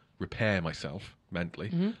to repair myself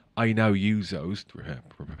mentally. I now use those to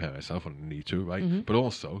prepare myself when I need to, right? But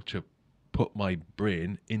also to put my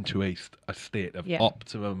brain into a state of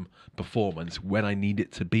optimum performance when I need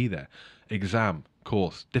it to be there. Exam,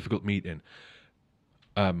 course, difficult meeting,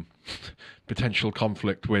 potential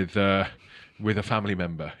conflict with a family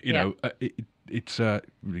member. It's a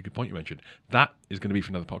really good point you mentioned. That is going to be for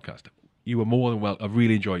another podcast. You were more than well. I've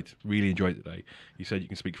really enjoyed it today. You said you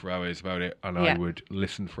can speak for hours about it, and I would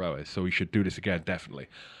listen for hours. So we should do this again, definitely.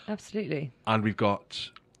 Absolutely. And we've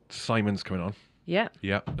got Simon's coming on. Yeah,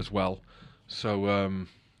 as well. So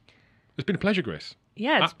it's been a pleasure, Grace.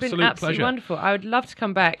 Yeah, it's been absolutely wonderful. I would love to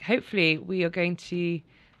come back. Hopefully, we are going to,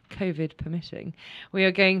 COVID permitting, we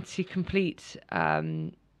are going to complete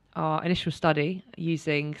our initial study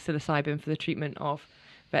using psilocybin for the treatment of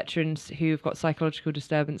veterans who've got psychological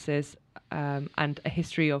disturbances and a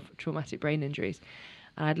history of traumatic brain injuries.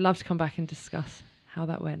 And I'd love to come back and discuss how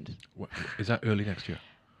that went. Is that early next year?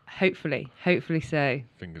 Hopefully so.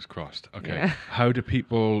 Fingers crossed. Okay. Yeah. How do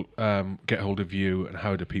people get hold of you, and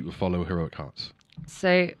how do people follow Heroic Hearts?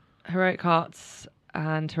 So Heroic Hearts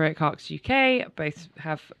and Heroic Hearts UK both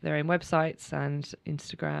have their own websites and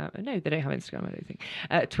Instagram. No, they don't have Instagram, I don't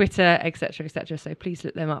think. Twitter, etc., etc. So please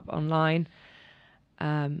look them up online.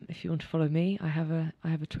 If you want to follow me, I have a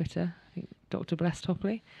Twitter, I think Dr.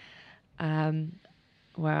 Blest-Hopley,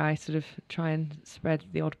 where I sort of try and spread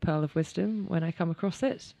the odd pearl of wisdom when I come across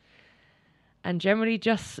it. And generally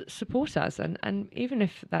just support us. And even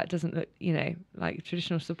if that doesn't look, like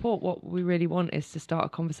traditional support, what we really want is to start a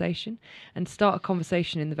conversation in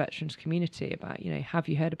the veterans community about, have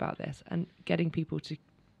you heard about this? And getting people to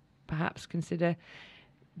perhaps consider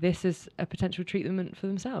this as a potential treatment for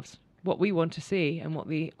themselves. What we want to see and what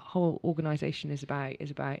the whole organisation is about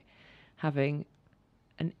having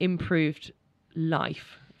an improved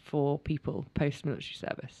life for people post-military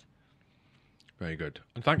service. Very good.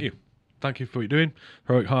 And thank you. Thank you for what you're doing.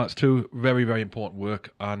 Heroic Hearts too. Very, very important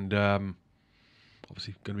work, and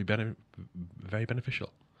obviously going to be very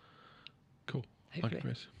beneficial. Cool. Hopefully. Thank you,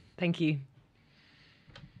 Chris. Thank you.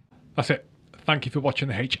 That's it. Thank you for watching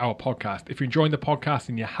the H Hour podcast. If you're enjoying the podcast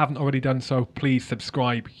and you haven't already done so, please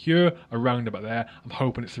subscribe here, around about there. I'm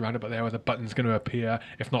hoping it's around about there where the button's going to appear.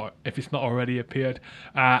 If it's not already appeared,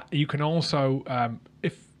 you can also,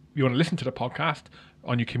 if you want to listen to the podcast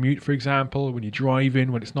on your commute, for example, when you're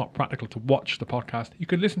driving, when it's not practical to watch the podcast, you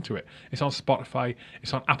can listen to it. It's on Spotify,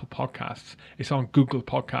 it's on Apple Podcasts, it's on Google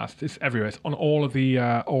Podcasts, it's everywhere. It's on all of the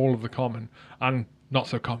common and not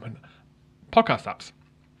so common podcast apps.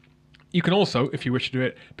 You can also, if you wish to do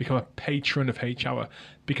it, become a patron of H Hour.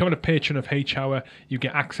 Becoming a patron of H Hour, you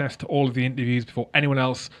get access to all of the interviews before anyone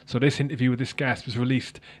else. So this interview with this guest was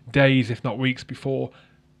released days, if not weeks, before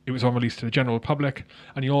it was on release to the general public.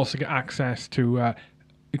 And you also get access to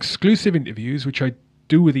exclusive interviews, which I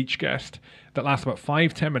do with each guest, that last about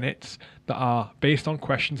 5-10 minutes, that are based on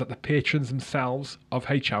questions that the patrons themselves of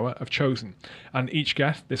H Hour have chosen. And each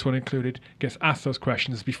guest, this one included, gets asked those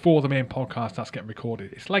questions before the main podcast starts getting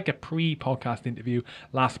recorded. It's like a pre-podcast interview,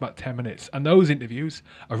 lasts about 10 minutes. And those interviews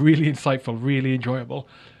are really insightful, really enjoyable,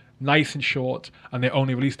 nice and short, and they're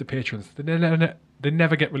only released to patrons. They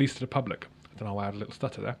never get released to the public. I don't know why I had a little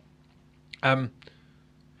stutter there.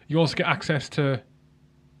 You also get access to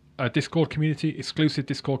a Discord community, exclusive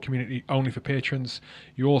Discord community only for patrons.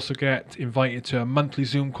 You also get invited to a monthly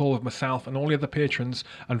Zoom call with myself and all the other patrons,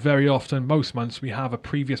 and very often, most months, we have a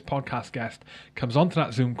previous podcast guest comes onto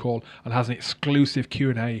that Zoom call and has an exclusive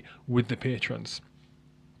Q&A with the patrons.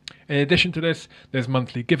 In addition to this, there's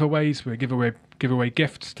monthly giveaways. We give away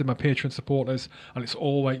gifts to my Patreon supporters, and it's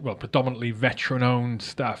always, predominantly veteran-owned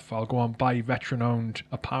stuff. I'll go on buy veteran-owned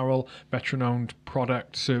apparel, veteran-owned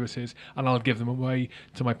product services, and I'll give them away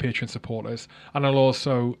to my Patreon supporters. And I'll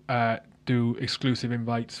also do exclusive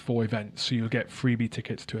invites for events, so you'll get freebie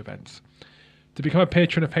tickets to events. To become a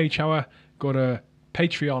patron of H Hour, go to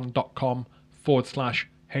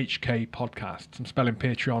patreon.com/HK podcasts. I'm spelling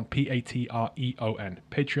Patreon, Patreon,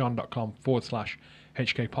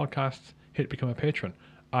 patreon.com/HK podcasts. Hit become a patron.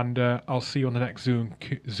 And I'll see you on the next Zoom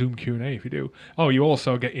Q&A if you do. Oh, you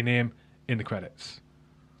also get your name in the credits.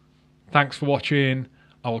 Thanks for watching.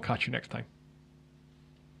 I will catch you next time.